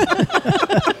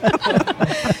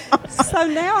 So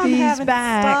now I'm He's having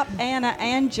back. to stop Anna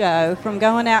and Joe from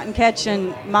going out and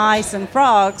catching mice and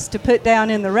frogs to put down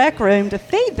in the rec room to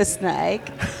feed the snake.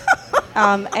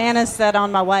 Anna said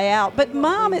on my way out, "But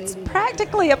Mom, it's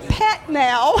practically a pet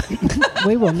now."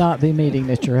 We will not be meeting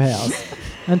at your house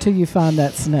until you find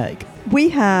that snake. We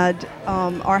had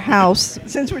our house,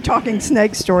 since we're talking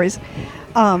snake stories,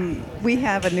 we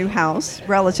have a new house,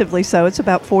 relatively so. It's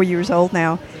about 4 years old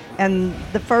now. And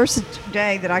the first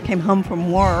day that I came home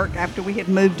from work, after we had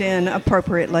moved in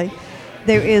appropriately,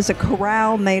 there is a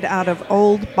corral made out of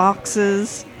old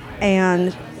boxes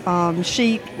and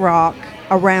sheet rock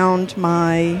around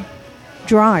my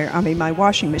my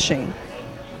washing machine.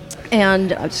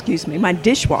 And, my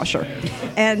dishwasher.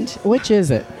 And Which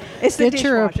is it? it's the Get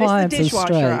your dishwasher. It's the appliances dishwasher.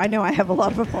 straight. I know I have a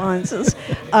lot of appliances.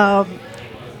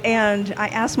 And I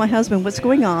asked my husband, "What's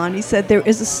going on?" He said, "There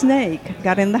is a snake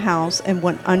got in the house and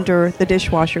went under the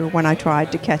dishwasher when I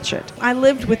tried to catch it." I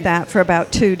lived with that for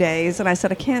about 2 days, and I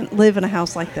said, "I can't live in a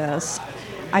house like this."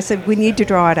 I said, "We need to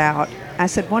draw it out." I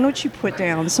said, "Why don't you put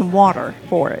down some water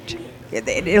for it?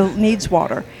 It needs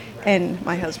water." And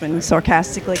my husband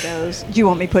sarcastically goes, "Do you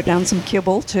want me to put down some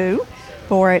kibble too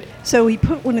for it?" So he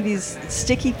put one of these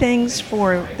sticky things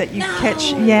that you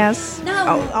catch. Yes. No.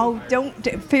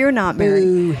 Don't fear not, Mary.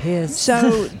 Ooh, hiss.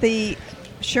 So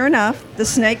sure enough, the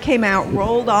snake came out,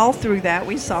 rolled all through that.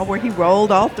 We saw where he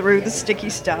rolled all through the sticky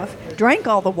stuff, drank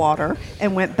all the water,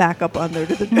 and went back up under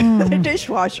the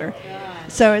dishwasher.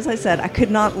 So as I said, I could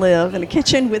not live in a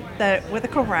kitchen with a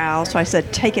corral. So I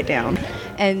said, take it down.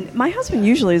 And my husband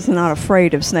usually is not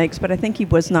afraid of snakes, but I think he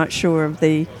was not sure of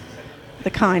the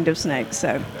kind of snake.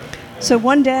 So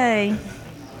one day,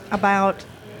 about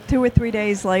 2 or 3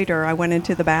 days later, I went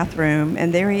into the bathroom,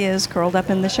 and there he is, curled up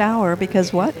in the shower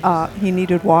because what? He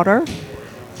needed water,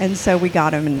 and so we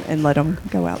got him and let him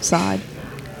go outside.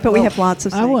 But we have lots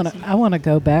of snakes. I want to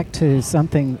go back to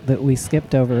something that we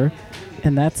skipped over,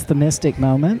 and that's the mystic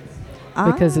moment,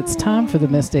 because it's time for the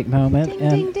mystic moment.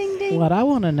 Ding, ding, ding. What I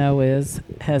want to know is,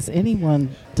 has anyone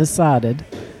decided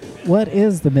what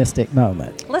is the mystic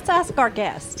moment? Let's ask our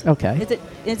guest. Okay.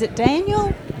 Is it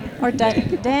Daniel or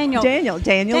Daniel? Daniel,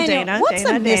 Dana. What's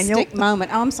Dana, a mystic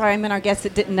moment? Oh, I'm sorry. I meant our guest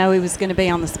that didn't know he was going to be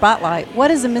on the spotlight.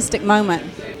 What is a mystic moment?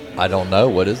 I don't know.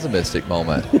 What is the mystic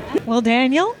moment? Well,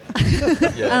 Daniel,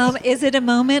 Yes. is it a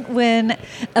moment when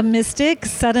a mystic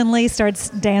suddenly starts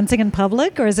dancing in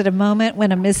public, or is it a moment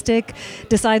when a mystic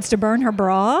decides to burn her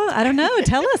bra? I don't know.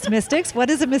 Tell us, mystics, what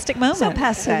is a mystic moment? So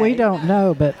passe. We don't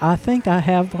know, but I think I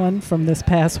have one from this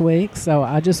past week, so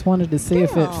I just wanted to see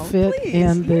if it fit Please,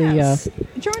 in the... yes.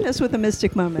 Join us with a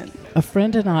mystic moment. A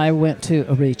friend and I went to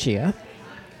Aricia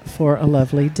for a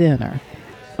lovely dinner.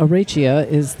 Aricia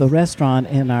is the restaurant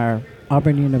in our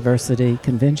Auburn University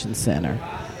Convention Center.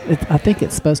 I think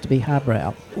it's supposed to be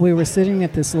highbrow. We were sitting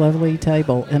at this lovely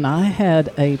table, and I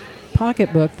had a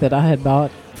pocketbook that I had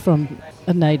bought from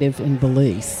a native in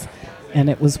Belize, and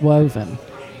it was woven.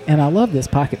 And I love this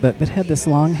pocketbook, but it had this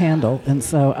long handle, and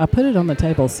so I put it on the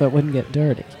table so it wouldn't get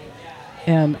dirty.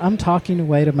 And I'm talking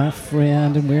away to my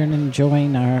friend, and we're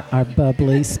enjoying our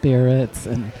bubbly spirits,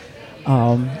 and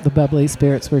the bubbly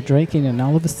spirits we're drinking, and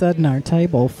all of a sudden our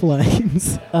table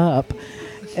flames up,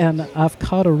 and I've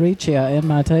caught Aricia and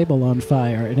my table on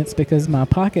fire, and it's because my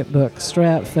pocketbook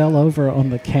strap fell over on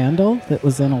the candle that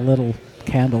was in a little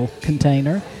candle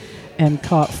container and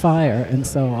caught fire, and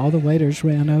so all the waiters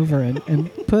ran over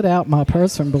and put out my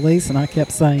purse from Belize, and I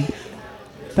kept saying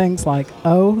things like,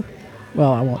 well,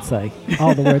 I won't say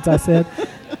all the words I said.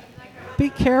 Be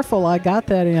careful, I got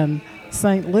that in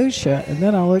St. Lucia. And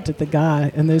then I looked at the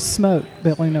guy, and there's smoke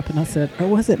billowing up, and I said, or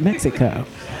was it Mexico?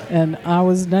 And I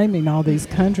was naming all these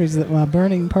countries that my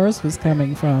burning purse was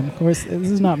coming from. Of course, this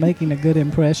is not making a good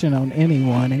impression on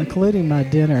anyone, including my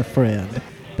dinner friend.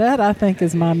 That, I think,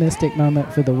 is my mystic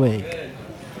moment for the week.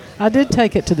 I did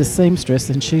take it to the seamstress,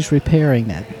 and she's repairing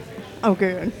it. Oh,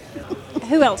 good.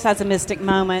 Who else has a mystic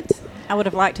moment? I would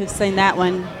have liked to have seen that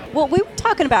one. Well, we were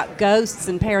talking about ghosts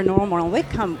and paranormal, and we've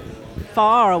come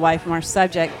far away from our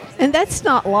subject. And that's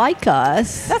not like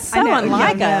us. That's so I know,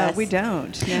 unlike no, us. No, we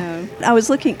don't. No. I was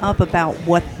looking up about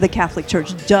what the Catholic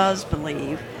Church does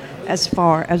believe as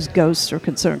far as ghosts are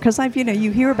concerned. Because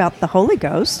you hear about the Holy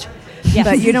Ghost, Yes.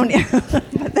 but you don't.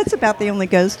 But that's about the only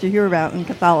ghost you hear about in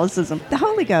Catholicism. The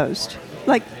Holy Ghost,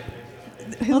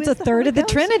 who Well, it's is a third Holy of the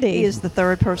Ghost? Trinity. He is the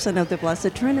third person of the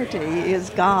Blessed Trinity. He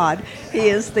is God. He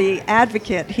is the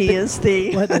advocate. He is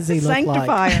the What does he look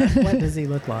sanctifier. like? What does he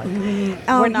look like? We're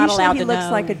not Usually allowed he to looks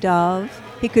know. like a dove.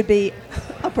 He could be,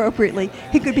 appropriately,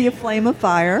 he could be a flame of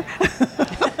fire.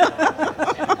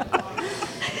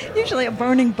 Usually a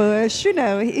burning bush.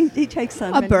 He takes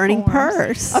on A many burning forms.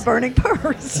 purse. A burning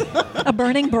purse. A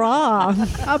burning bra.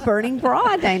 A burning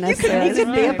bra, Dana says. He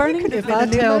could be a burning. If I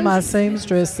tell my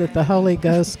seamstress that the Holy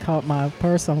Ghost caught my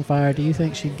purse on fire, do you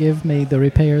think she'd give me the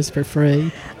repairs for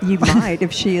free? You might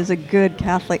if she is a good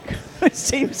Catholic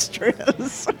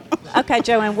seamstress. Okay,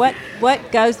 Joanne, what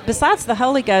ghost, besides the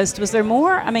Holy Ghost, was there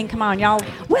more? I mean, come on, y'all.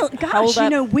 Well, hold gosh,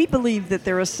 up. we believe that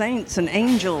there are saints and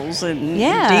angels and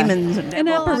Yeah. demons and And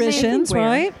devils. apparitions, Everywhere.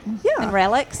 right? Yeah. And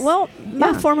relics. Well, my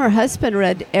Yeah. former husband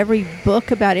read every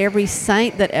book about every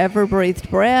saint that ever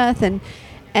breathed breath,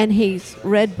 and he's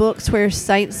read books where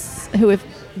saints who have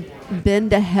been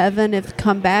to heaven have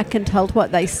come back and told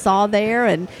what they saw there,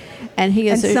 and he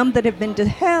And is some that have been to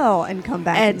hell and come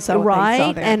back and saw what they saw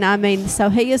right, there. and I mean, so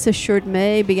he has assured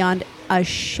me beyond a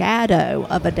shadow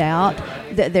of a doubt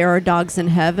that there are dogs in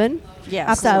heaven.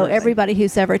 Yeah, So absolutely. everybody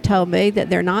who's ever told me that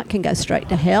they're not can go straight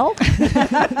to hell.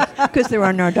 Because there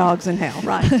are no dogs in hell.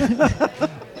 Right.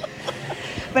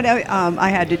 But I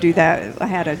had to do that. I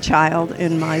had a child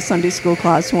in my Sunday school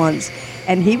class once,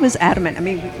 and he was adamant. I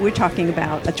mean, we're talking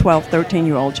about a 12,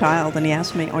 13-year-old child, and he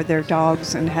asked me, are there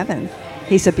dogs in heaven?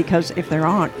 He said, because if there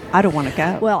aren't, I don't want to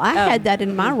go. Well, I had that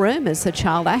in my room as a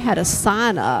child. I had a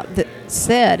sign up that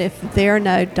said, if there are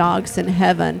no dogs in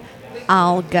heaven,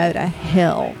 I'll go to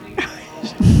hell.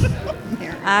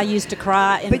 I used to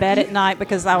cry in bed at night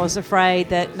because I was afraid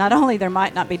that not only there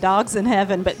might not be dogs in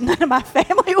heaven, but none of my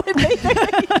family would be there.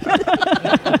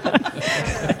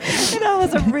 And I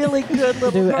was a really good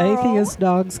little Do girl. atheist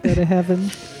dogs go to heaven?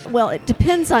 Well, it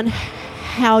depends on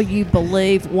how you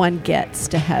believe one gets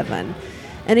to heaven.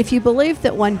 And if you believe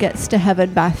that one gets to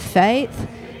heaven by faith,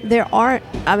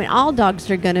 all dogs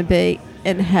are going to be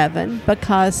in heaven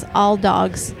because all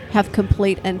dogs have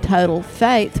complete and total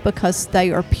faith because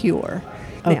they are pure.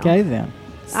 Okay, then.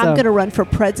 I'm So- going to run for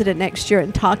president next year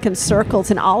and talk in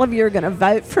circles, and all of you are going to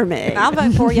vote for me. I'll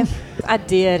vote for you. I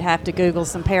did have to Google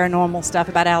some paranormal stuff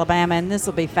about Alabama, and this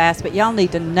will be fast, but y'all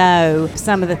need to know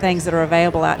some of the things that are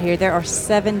available out here. There are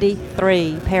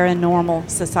 73 paranormal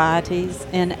societies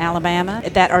in Alabama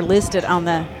that are listed on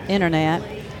the internet.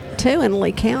 2 in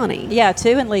Lee County. Yeah,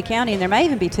 2 in Lee County, and there may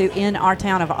even be 2 in our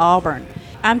town of Auburn.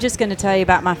 I'm just going to tell you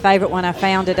about my favorite one I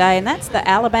found today, and that's the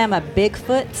Alabama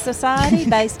Bigfoot Society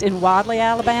based in Wadley,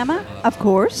 Alabama. Of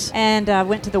course. And I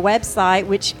went to the website,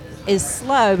 which is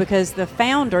slow because the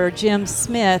founder, Jim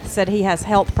Smith, said he has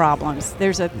health problems.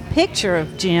 There's a picture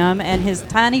of Jim and his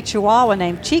tiny chihuahua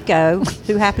named Chico,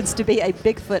 who happens to be a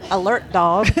Bigfoot alert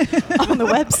dog, on the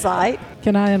website.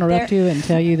 Can I interrupt you and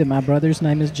tell you that my brother's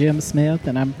name is Jim Smith,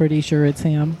 and I'm pretty sure it's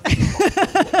him?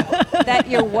 That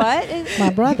your what? My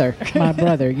brother,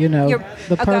 you know,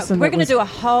 the person We're that going to was- do a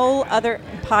whole other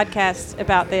podcast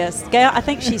about this. Gail, I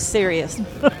think she's serious,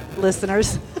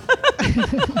 listeners.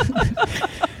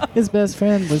 His best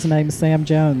friend was named Sam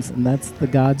Jones, and that's the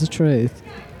God's truth.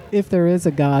 If there is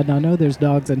a God, and I know there's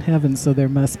dogs in heaven, so there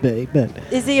must be, but,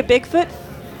 Is he a Bigfoot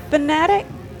fanatic?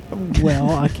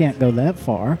 well, I can't go that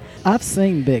far. I've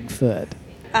seen Bigfoot.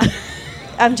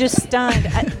 I'm just stunned.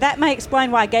 That may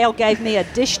explain why Gail gave me a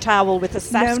dish towel with a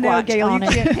Sasquatch No, Gail, on you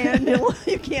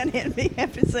it. can't hand me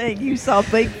after saying you saw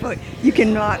Bigfoot. You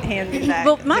cannot hand me that.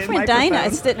 Well, my the friend Dana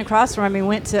microphone. is sitting across from me.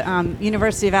 Went to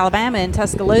University of Alabama in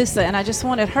Tuscaloosa, and I just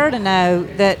wanted her to know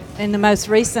that in the most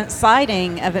recent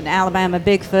sighting of an Alabama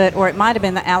Bigfoot, or it might have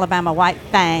been the Alabama White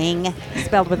Fang,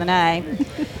 spelled with an A,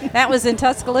 that was in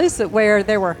Tuscaloosa, where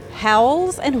there were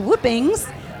howls and whoopings,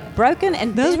 broken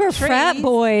and Those bent were frat trees,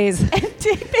 boys. and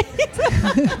teepees.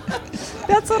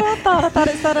 That's what I thought. I thought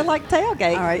it sounded like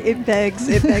tailgate. All right, it begs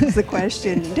the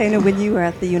question, Dana. When you were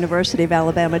at the University of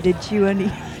Alabama, did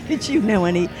you know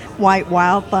any white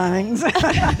wild things? Well,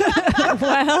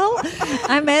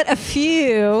 I met a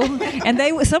few, and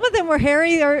some of them were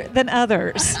hairier than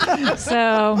others.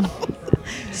 So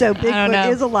So don't know.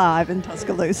 Bigfoot is alive in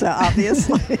Tuscaloosa,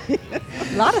 obviously.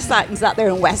 A lot of sightings out there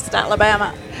in West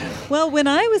Alabama. Well, when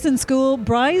I was in school,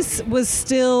 Bryce was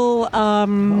still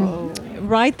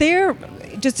right there,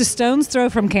 just a stone's throw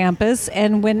from campus.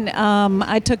 And when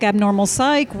I took abnormal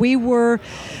psych, we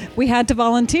had to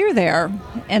volunteer there,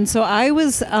 and so I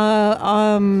was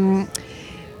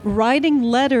writing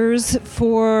letters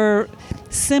for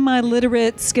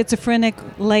semi-literate schizophrenic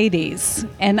ladies,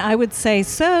 and I would say,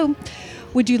 "So,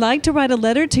 would you like to write a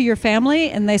letter to your family?"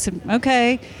 And they said,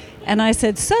 "Okay." And I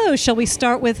said, "So, shall we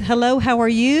start with, hello, how are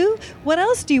you? What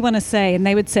else do you want to say?" And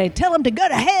they would say, "Tell them to go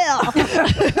to hell."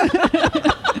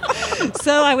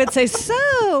 So I would say,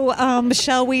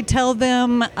 shall we tell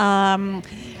them,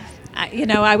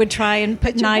 I would try and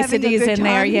put You're having a niceties good in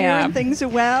there. time here Yeah. and things are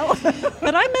well.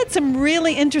 But I met some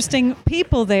really interesting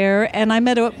people there, and I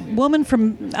met a woman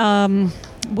from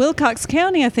Wilcox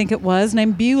County, I think it was,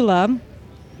 named Beulah,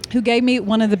 who gave me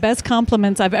one of the best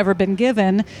compliments I've ever been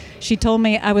given. She told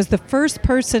me I was the first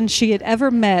person she had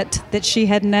ever met that she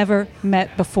had never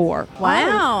met before.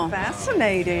 Wow. Oh,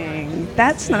 fascinating.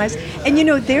 That's nice. And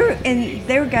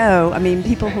there go. I mean,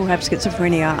 people who have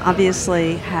schizophrenia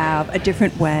obviously have a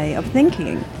different way of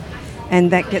thinking. And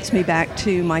that gets me back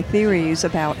to my theories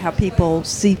about how people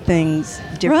see things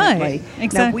differently. Right,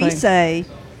 exactly. Now, we say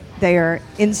they're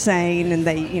insane and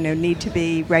they, need to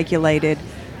be regulated.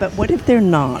 But what if they're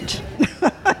not?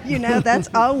 That's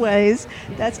always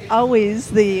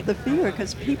the fear,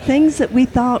 because things that we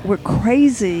thought were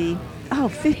crazy,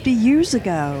 50 years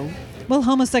ago. Well,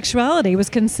 homosexuality was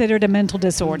considered a mental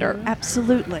disorder.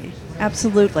 Absolutely.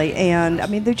 And I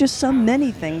mean, there's just so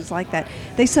many things like that.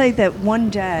 They say that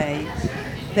one day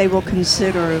they will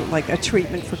consider like a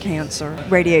treatment for cancer,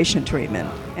 radiation treatment,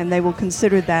 and they will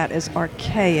consider that as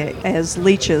archaic as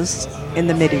leeches in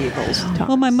the medieval times.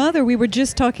 Well, my mother, we were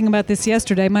just talking about this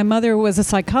yesterday. My mother was a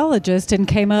psychologist and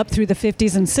came up through the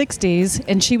 50s and 60s,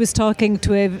 and she was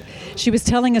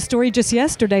telling a story just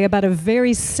yesterday about a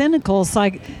very cynical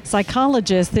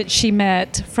psychologist that she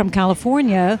met from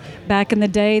California back in the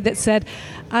day that said,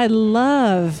 "I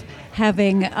love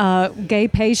having gay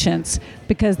patients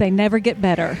because they never get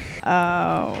better.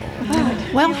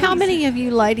 Well, how many of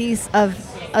you ladies of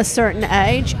a certain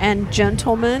age and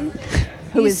gentlemen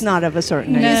Who is not of a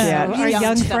certain age yet. Our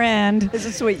young friend. Is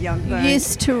a sweet young thing.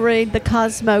 used to read the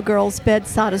Cosmo Girls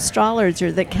Bedside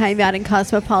Astrologer that came out in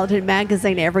Cosmopolitan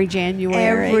magazine every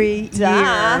January? Every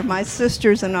year, my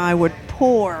sisters and I would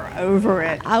pore over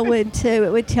it. I would too.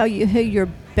 It would tell you who your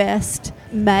best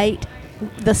mate,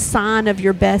 the sign of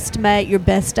your best mate, your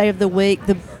best day of the week,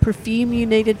 the perfume you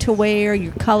needed to wear,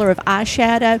 your color of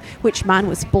eyeshadow, which mine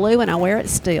was blue and I wear it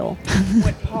still.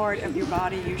 What part of your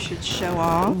body you should show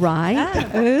off. Right?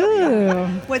 Ooh.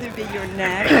 Whether it be your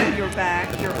neck, your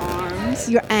back, your arms.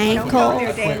 Your Don't go there,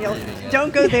 ankles. Daniel.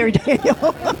 Don't go there,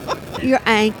 Daniel. Your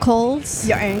ankles.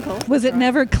 Your ankles. Was it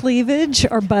never cleavage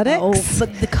or Oh, buttocks?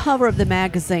 but the cover of the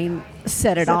magazine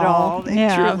said it all.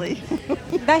 Yeah. Truly.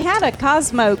 They had a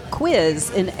Cosmo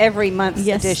quiz in every month's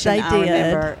Yes, edition, they I did.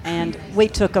 remember, and we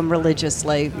took them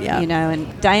religiously, Yeah. you know,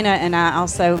 and Dana and I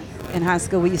also, in high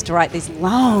school, we used to write these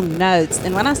long notes,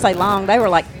 and when I say long, they were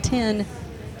like 10,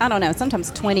 I don't know,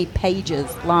 sometimes 20 pages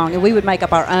long, and we would make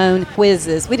up our own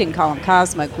quizzes. We didn't call them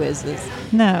Cosmo quizzes.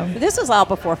 No. But this was all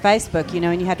before Facebook, you know,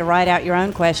 and you had to write out your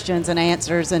own questions and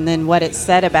answers and then what it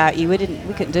said about you. We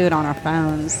couldn't do it on our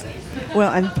phones.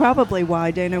 Well, and probably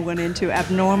why Dana went into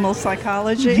abnormal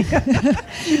psychology.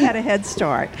 She had a head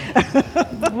start.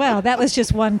 Well, that was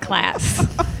just one class.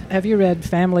 Have you read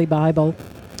Family Bible?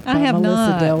 I by have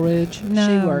Melissa not. Delridge. No.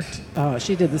 She worked.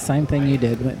 She did the same thing you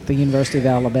did. Went to the University of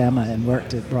Alabama and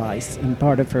worked at Rice. And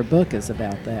part of her book is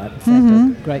about that. In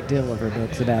fact, a great deal of her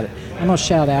book's about it. I'm gonna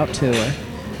shout out to her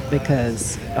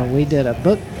because we did a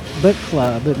book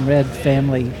club and read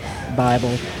Family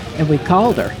Bible, and we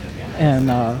called her,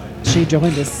 and she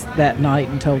joined us that night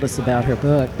and told us about her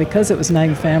book. Because it was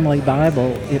named Family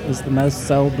Bible, it was the most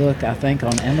sold book, I think,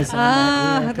 on Amazon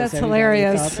that year, 'cause that's everybody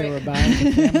hilarious. thought they were buying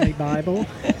the Family Bible.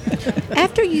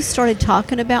 After you started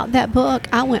talking about that book,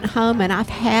 I went home and I've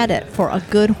had it for a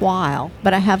good while,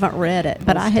 but I haven't read it.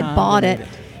 But It's I had time bought to it. read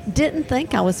Didn't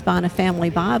think I was buying a family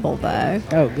Bible, though.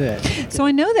 Oh, good. So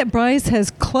I know that Bryce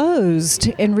has closed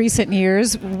in recent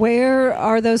years. Where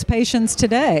are those patients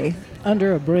today?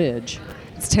 Under a bridge.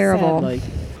 It's terrible. Sadly.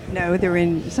 No,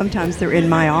 sometimes they're in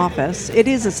my office.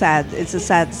 It's a sad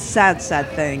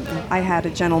thing. I had a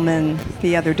gentleman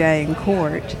the other day in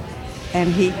court,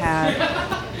 and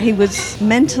he was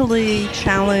mentally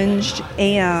challenged,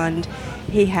 and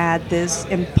he had this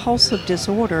impulsive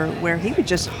disorder where he would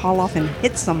just haul off and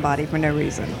hit somebody for no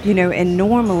reason. You know, and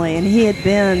normally, and he had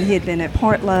been at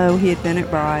Partlow, he had been at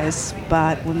Bryce,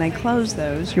 but when they close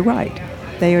those, you're right,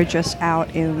 they are just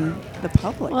out in the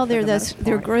public. Well, they're for the most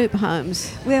they're part. group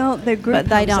homes, Well, they're group but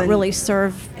they homes, don't and really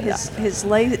serve. his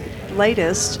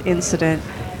latest incident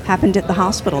happened at the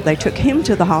hospital. They took him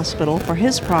to the hospital for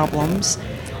his problems.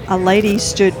 A lady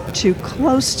stood too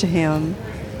close to him,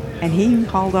 and he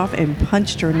hauled off and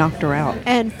punched her, knocked her out.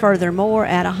 And furthermore,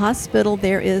 at a hospital,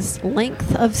 there is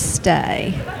length of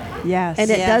stay. Yes. And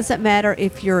it Yeah. doesn't matter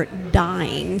if you're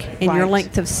dying and your Right.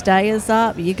 length of stay is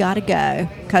up, you got to go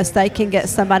because they can get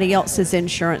somebody else's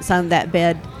insurance on that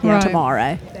bed Right.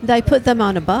 tomorrow. They put them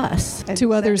on a bus And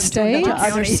To other send them states? to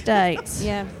other county. states.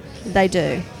 Yeah. They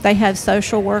do. They have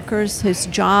social workers whose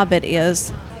job it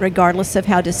is, regardless of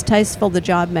how distasteful the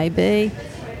job may be,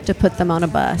 to put them on a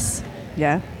bus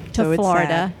Yeah. to So it's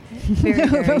Florida. Very,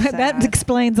 very That sad.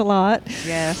 explains a lot.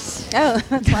 Yes. Oh,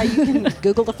 that's why you can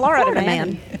Google the Florida, Florida man.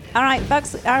 man. All right,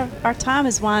 folks, our time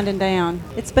is winding down.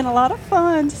 It's been a lot of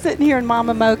fun sitting here in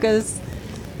Mama Mocha's,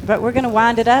 but we're going to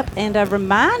wind it up and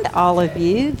remind all of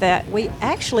you that we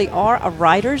actually are a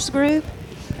writers group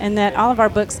and that all of our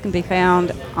books can be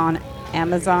found on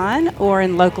Amazon or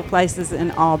in local places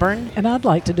in Auburn. And I'd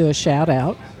like to do a shout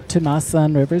out to my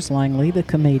son, Rivers Langley, the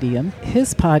comedian.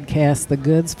 His podcast, The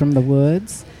Goods from the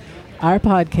Woods. Our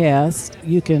podcast,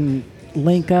 you can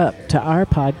link up to our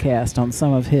podcast on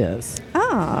some of his.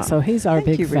 Ah. So he's our thank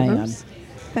big you, fan. Rivers.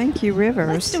 Thank you, Rivers.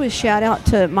 Let's do a shout out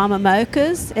to Mama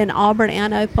Mocha's in Auburn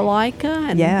and Opelika.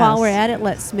 And Yes. while we're at it,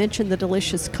 let's mention the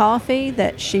delicious coffee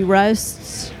that she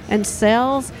roasts and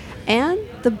sells and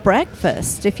the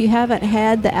breakfast. If you haven't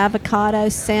had the avocado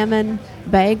salmon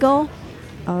bagel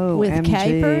Oh, with MG.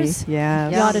 capers,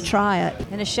 Yes. you ought to try it.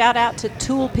 And a shout out to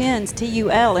Tool Pens,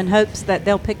 TUL, in hopes that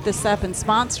they'll pick this up and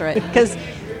sponsor it because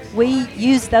we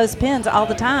use those pens all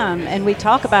the time and we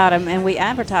talk about them and we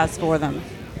advertise for them.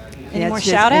 Any Yeah, more it's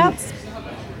just- shout outs?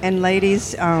 And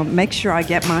ladies, make sure I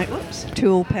get my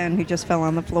tool pen who just fell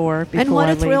on the floor before And what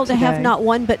I a leave thrill to have today. not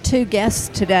one but two guests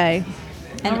today.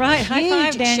 And All right, high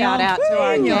five, huge Daniel. shout out to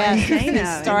our Daniel and guests who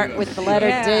Dana. start with the letter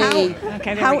Yeah. D.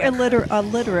 Okay, there How we go.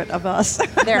 illiterate of us.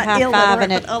 They're Not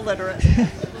high-fiving illiterate, it. but illiterate.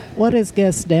 What is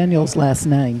guest Daniel's last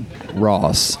name?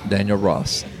 Ross, Daniel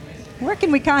Ross. Where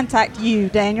can we contact you,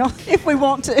 Daniel, if we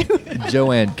want to?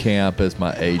 Joanne Camp is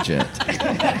my agent.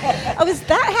 Oh, is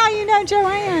that how you know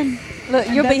Joanne? Look,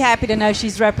 you'll be happy to know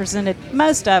she's represented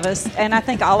most of us, and I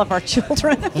think all of our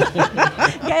children.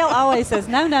 Gail always says,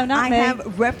 no, not I me.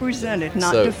 have represented,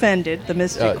 not So, defended, the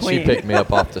Mystic She Queen. picked me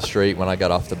up off the street when I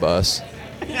got off the bus.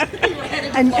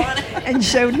 and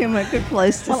showed him a good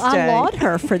place to Well, stay. I laud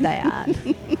her for that.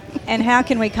 And how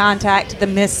can we contact the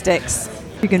Mystics?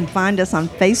 You can find us on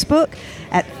Facebook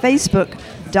at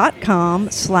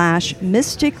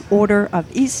facebook.com/Mystic Order of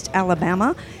East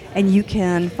Alabama. And you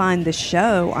can find the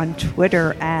show on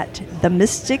Twitter at The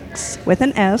Mystics with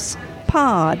an S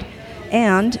pod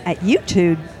and at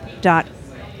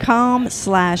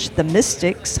youtube.com/The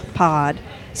Mystics pod.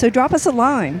 So drop us a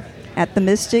line at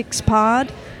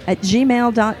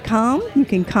themysticspod@gmail.com. You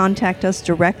can contact us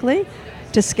directly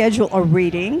to schedule a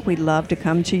reading. We'd love to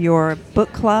come to your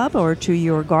book club or to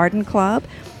your garden club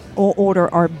or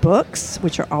order our books,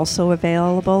 which are also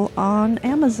available on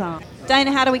Amazon.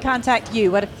 Dana, how do we contact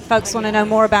you? What if folks want to know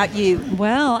more about you?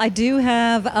 Well, I do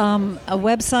have a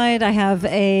website. I have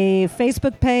a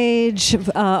Facebook page,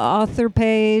 author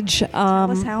page.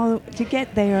 Tell us how to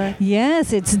get there.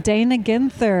 Yes, it's Dana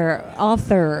Gynther,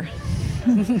 author.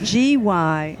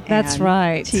 G-Y. That's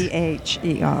right.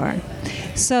 T-H-E-R.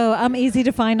 So I'm easy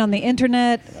to find on the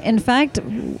internet. In fact,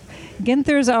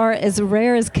 Gynthers are as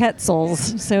rare as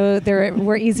Quetzals, so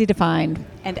we're easy to find.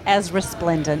 And as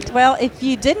resplendent. Well, if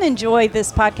you didn't enjoy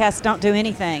this podcast, don't do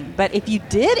anything. But if you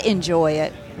did enjoy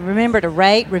it, remember to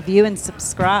rate, review, and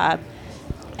subscribe.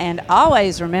 And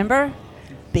always remember,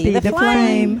 be the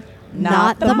flame,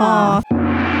 not the moth.